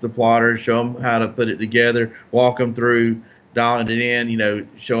unbox the plotter, show them how to put it together, walk them through dialing it in,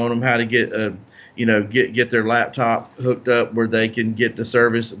 showing them how to get get their laptop hooked up where they can get the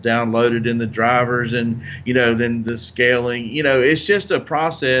service downloaded in the drivers, and then the scaling. It's just a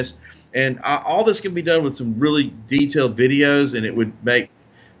process, and all this can be done with some really detailed videos, and it would make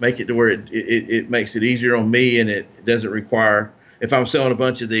it to where it makes it easier on me, and it doesn't require, if I'm selling a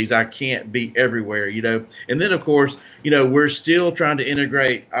bunch of these, I can't be everywhere, And then, of course, we're still trying to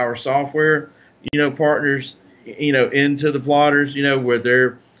integrate our software, partners, into the plotters, where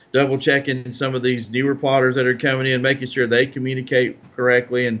they're double checking some of these newer plotters that are coming in, making sure they communicate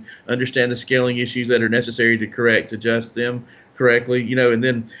correctly and understand the scaling issues that are necessary to adjust them correctly, and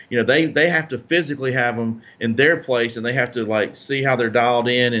then, they have to physically have them in their place, and they have to see how they're dialed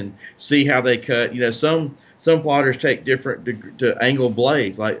in and see how they cut. Some plotters take different to angle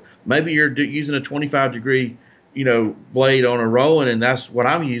blades. Like maybe you're using a 25-degree blade on a rolling, and that's what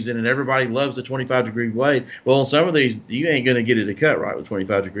I'm using, and everybody loves the 25-degree blade. Well, on some of these, you ain't going to get it to cut right with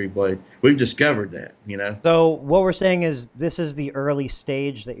 25-degree blade. We've discovered that, So what we're saying is this is the early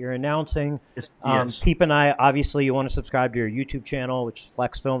stage that you're announcing. Yes. Keep an eye. Obviously, you want to subscribe to your YouTube channel, which is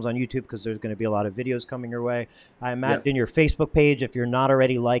Flex Films on YouTube, because there's going to be a lot of videos coming your way. I imagine your Facebook page, if you're not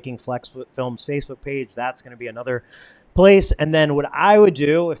already liking Flex Films' Facebook page, that's going to be another place. And then what I would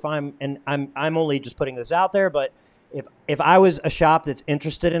do, if I'm only just putting this out there, but if I was a shop that's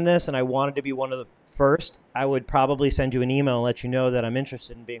interested in this and I wanted to be one of the first, I would probably send you an email and let you know that I'm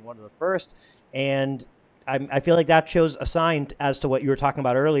interested in being one of the first. And I feel like that shows a sign as to what you were talking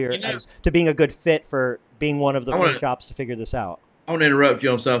about earlier, as to being a good fit for being one of the first shops to figure this out. I want to interrupt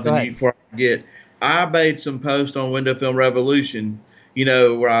you on something before I forget. I made some post on Window Film Revolution,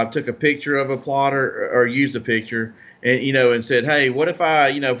 where I took a picture of a plotter or used a picture, and and said, hey, what if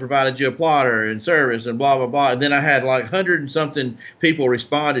I provided you a plotter and service and blah blah blah. And then I had like 100 and something people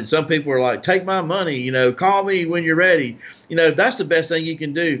responded. Some people were like, take my money, call me when you're ready. That's the best thing you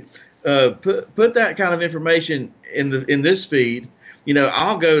can do. Put that kind of information in this feed.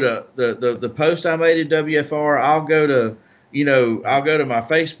 I'll go to the post I made at WFR. I'll go to my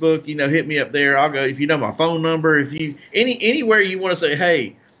Facebook, hit me up there. I'll go, if my phone number, if you anywhere you want to say,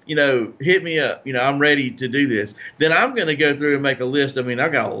 hey, hit me up, I'm ready to do this. Then I'm going to go through and make a list. I mean,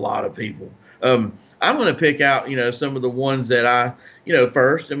 I've got a lot of people. I'm going to pick out, some of the ones that I,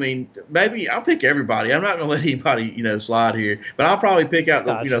 first. I mean, maybe I'll pick everybody. I'm not going to let anybody, slide here, but I'll probably pick out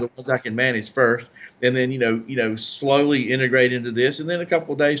the, the ones I can manage first, and then, slowly integrate into this. And then a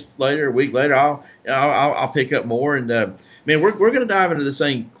couple of days later, a week later, I'll pick up more. And man, we're going to dive into this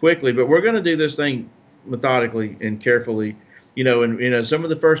thing quickly, but we're going to do this thing methodically and carefully. And some of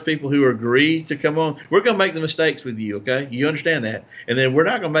the first people who agree to come on, we're going to make the mistakes with you, okay? You understand that? And then we're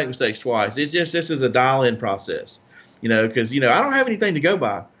not going to make mistakes twice. It's just, this is a dial-in process, because, I don't have anything to go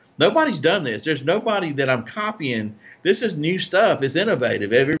by. Nobody's done this. There's nobody that I'm copying. This is new stuff. It's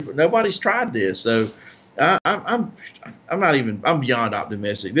innovative. Nobody's tried this. So I'm beyond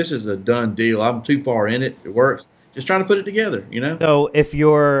optimistic. This is a done deal. I'm too far in it. It works. Just trying to put it together, So if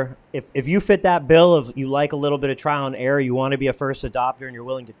you fit that bill of you like a little bit of trial and error, you want to be a first adopter, and you're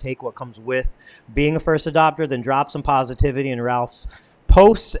willing to take what comes with being a first adopter, then drop some positivity in Ralph's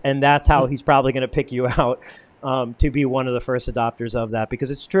post, and that's how he's probably going to pick you out to be one of the first adopters of that. Because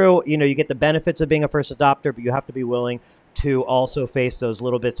it's true, you get the benefits of being a first adopter, but you have to be willing to also face those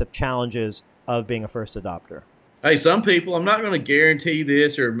little bits of challenges of being a first adopter. Hey, some people, I'm not going to guarantee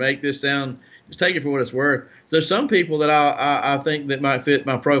this or make this sound, just take it for what it's worth. So some people that I think that might fit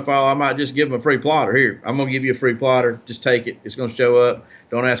my profile, I might just give them a free plotter. Here, I'm going to give you a free plotter. Just take it. It's going to show up.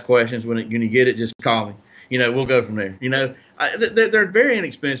 Don't ask questions. When you get it, just call me. We'll go from there. They're very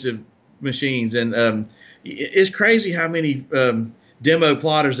inexpensive machines, and it's crazy how many demo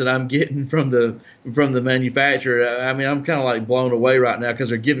plotters that I'm getting from the manufacturer. I mean, I'm kind of like blown away right now because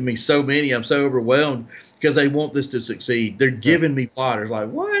they're giving me so many. I'm so overwhelmed because they want this to succeed. They're giving me plotters. Like,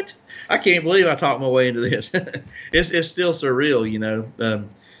 what? I can't believe I talked my way into this. It's still surreal,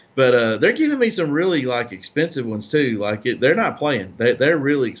 but they're giving me some really expensive ones too. They're not playing. They're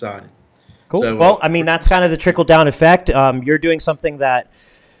really excited. Cool. So, well, I mean, that's kind of the trickle down effect. You're doing something that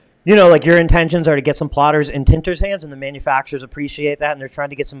you know, like your intentions are to get some plotters in tinters' hands, and the manufacturers appreciate that, and they're trying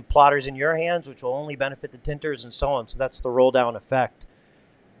to get some plotters in your hands, which will only benefit the tinters and so on. So that's the roll down effect.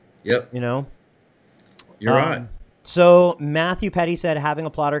 Yep. You know? You're right. So Matthew Petty said, having a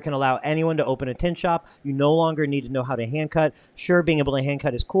plotter can allow anyone to open a tint shop. You no longer need to know how to hand cut. Sure, being able to hand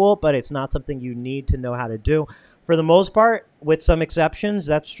cut is cool, but it's not something you need to know how to do. For the most part, with some exceptions,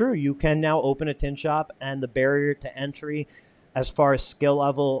 that's true. You can now open a tint shop, and the barrier to entry as far as skill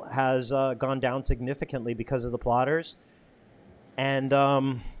level has gone down significantly because of the plotters. And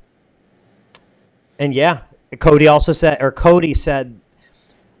yeah, Cody said,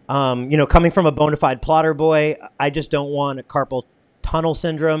 you know, coming from a bona fide plotter boy, I just don't want a carpal tunnel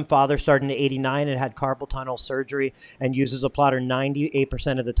syndrome. Father started in '89 and had carpal tunnel surgery and uses a plotter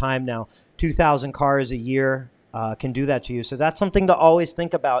 98% of the time now. 2,000 cars a year can do that to you. So that's something to always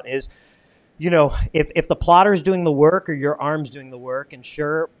think about is, you know, if the plotter's doing the work or your arm's doing the work, and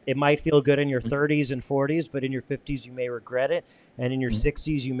sure, it might feel good in your 30s and 40s, but in your 50s, you may regret it. And in your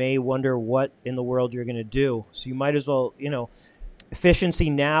 60s, you may wonder what in the world you're going to do. So you might as well, you know, efficiency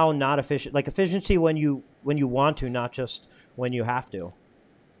now, not efficient, like efficiency when you want to, not just when you have to.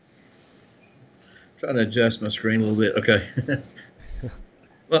 Trying to adjust my screen a little bit. Okay.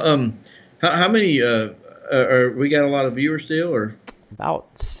 Well, how many, we got a lot of viewers still, or?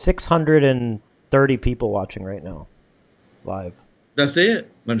 About 630 people watching right now, live. That's it?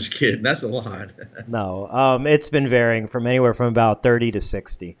 I'm just kidding. That's a lot. No, it's been varying from anywhere from about 30 to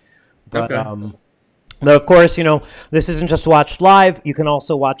 60. But, okay. Though, of course, you know, this isn't just watched live. You can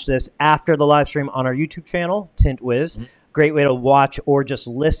also watch this after the live stream on our YouTube channel, Tint Wiz. Great way to watch or just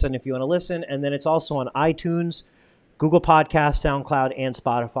listen if you want to listen. And then it's also on iTunes, Google Podcasts, SoundCloud, and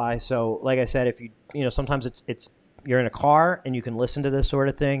Spotify. So, like I said, if you know, sometimes it's you're in a car and you can listen to this sort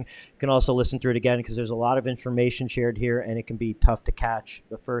of thing. You can also listen through it again because there's a lot of information shared here, and it can be tough to catch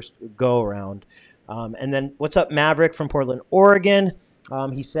the first go around. And then what's up, Maverick from Portland, Oregon?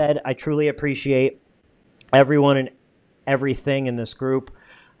 He said, I truly appreciate everyone and everything in this group.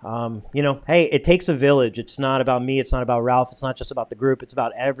 You know, hey, it takes a village. It's not about me. It's not about Ralph. It's not just about the group. It's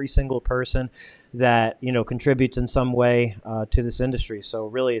about every single person that, you know, contributes in some way to this industry. So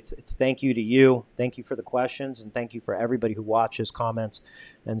really, it's thank you to you. Thank you for the questions, and thank you for everybody who watches, comments,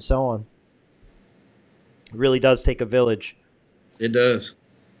 and so on. It really does take a village. It does.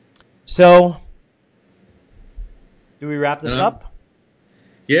 So, do we wrap this up?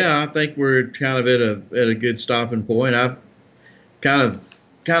 Yeah, I think we're kind of at a good stopping point. I've kind of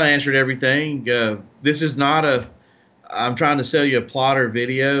answered everything. This is not I'm trying to sell you a plotter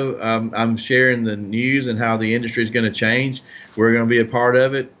video. I'm sharing the news and how the industry is going to change. We're going to be a part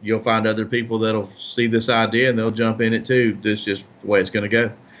of it. You'll find other people that'll see this idea and they'll jump in it too. That's just the way it's going to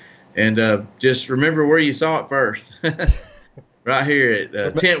go. And just remember where you saw it first. Right here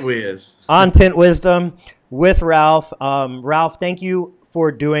at Tint Wiz. On Tint Wizdom with Ralph. Ralph, thank you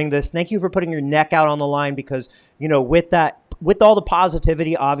for doing this. Thank you for putting your neck out on the line because, you know, with all the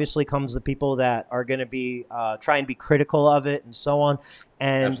positivity, obviously comes the people that are going to be try and be critical of it and so on.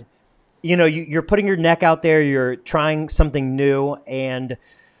 And, absolutely, you know, you're putting your neck out there. You're trying something new. And,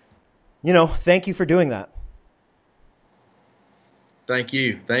 you know, thank you for doing that. Thank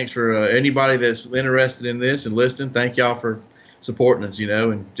you. Thanks for anybody that's interested in this and listening. Thank y'all for supporting us, you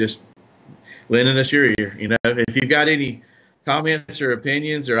know, and just lending us your ear. You know, if you've got any comments or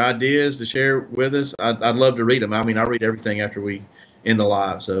opinions or ideas to share with us, I'd love to read them. I mean, I read everything after we end the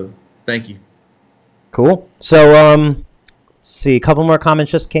live. So thank you. Cool. So let's see, a couple more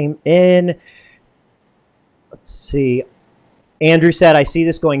comments just came in. Let's see. Andrew said, I see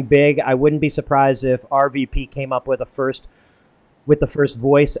this going big. I wouldn't be surprised if RVP came up with the first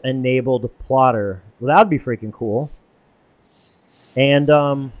voice enabled plotter. Well, that would be freaking cool. And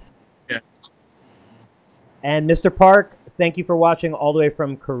yeah. And Mr. Park, thank you for watching all the way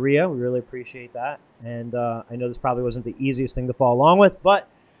from Korea. We really appreciate that. And I know this probably wasn't the easiest thing to follow along with, but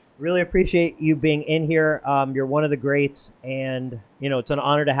really appreciate you being in here. You're one of the greats, and you know, it's an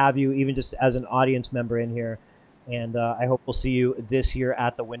honor to have you even just as an audience member in here. And I hope we'll see you this year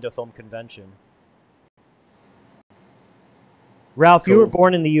at the Window Film Convention. Ralph, cool. You were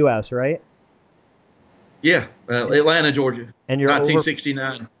born in the U.S., right? Yeah, Atlanta, Georgia. And you're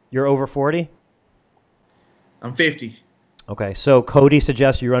 1969. You're over 40? I'm 50. Okay, so Cody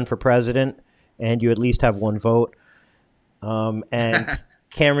suggests you run for president and you at least have one vote. And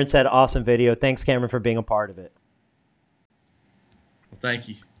Cameron said, awesome video. Thanks, Cameron, for being a part of it. Well, thank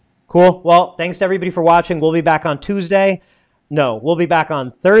you. Cool. Well, thanks to everybody for watching. We'll be back on Tuesday. No, we'll be back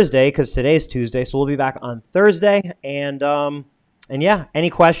on Thursday because today's Tuesday. So we'll be back on Thursday. And yeah, any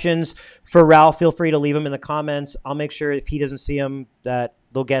questions for Ralph, feel free to leave them in the comments. I'll make sure if he doesn't see them that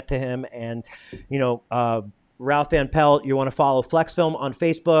they'll get to him. And, you know, Ralph Van Pelt, you want to follow Flexfilm on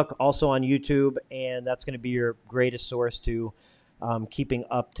Facebook, also on YouTube, and that's going to be your greatest source to keeping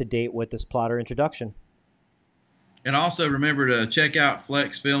up to date with this plotter introduction. And also remember to check out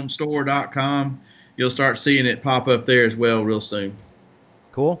flexfilmstore.com. You'll start seeing it pop up there as well real soon.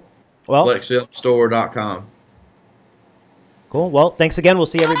 Cool. Well, flexfilmstore.com. Cool. Well, thanks again. We'll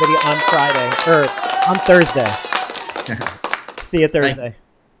see everybody on Friday or on Thursday. See you Thursday.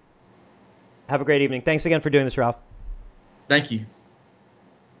 Have a great evening. Thanks again for doing this, Ralph. Thank you.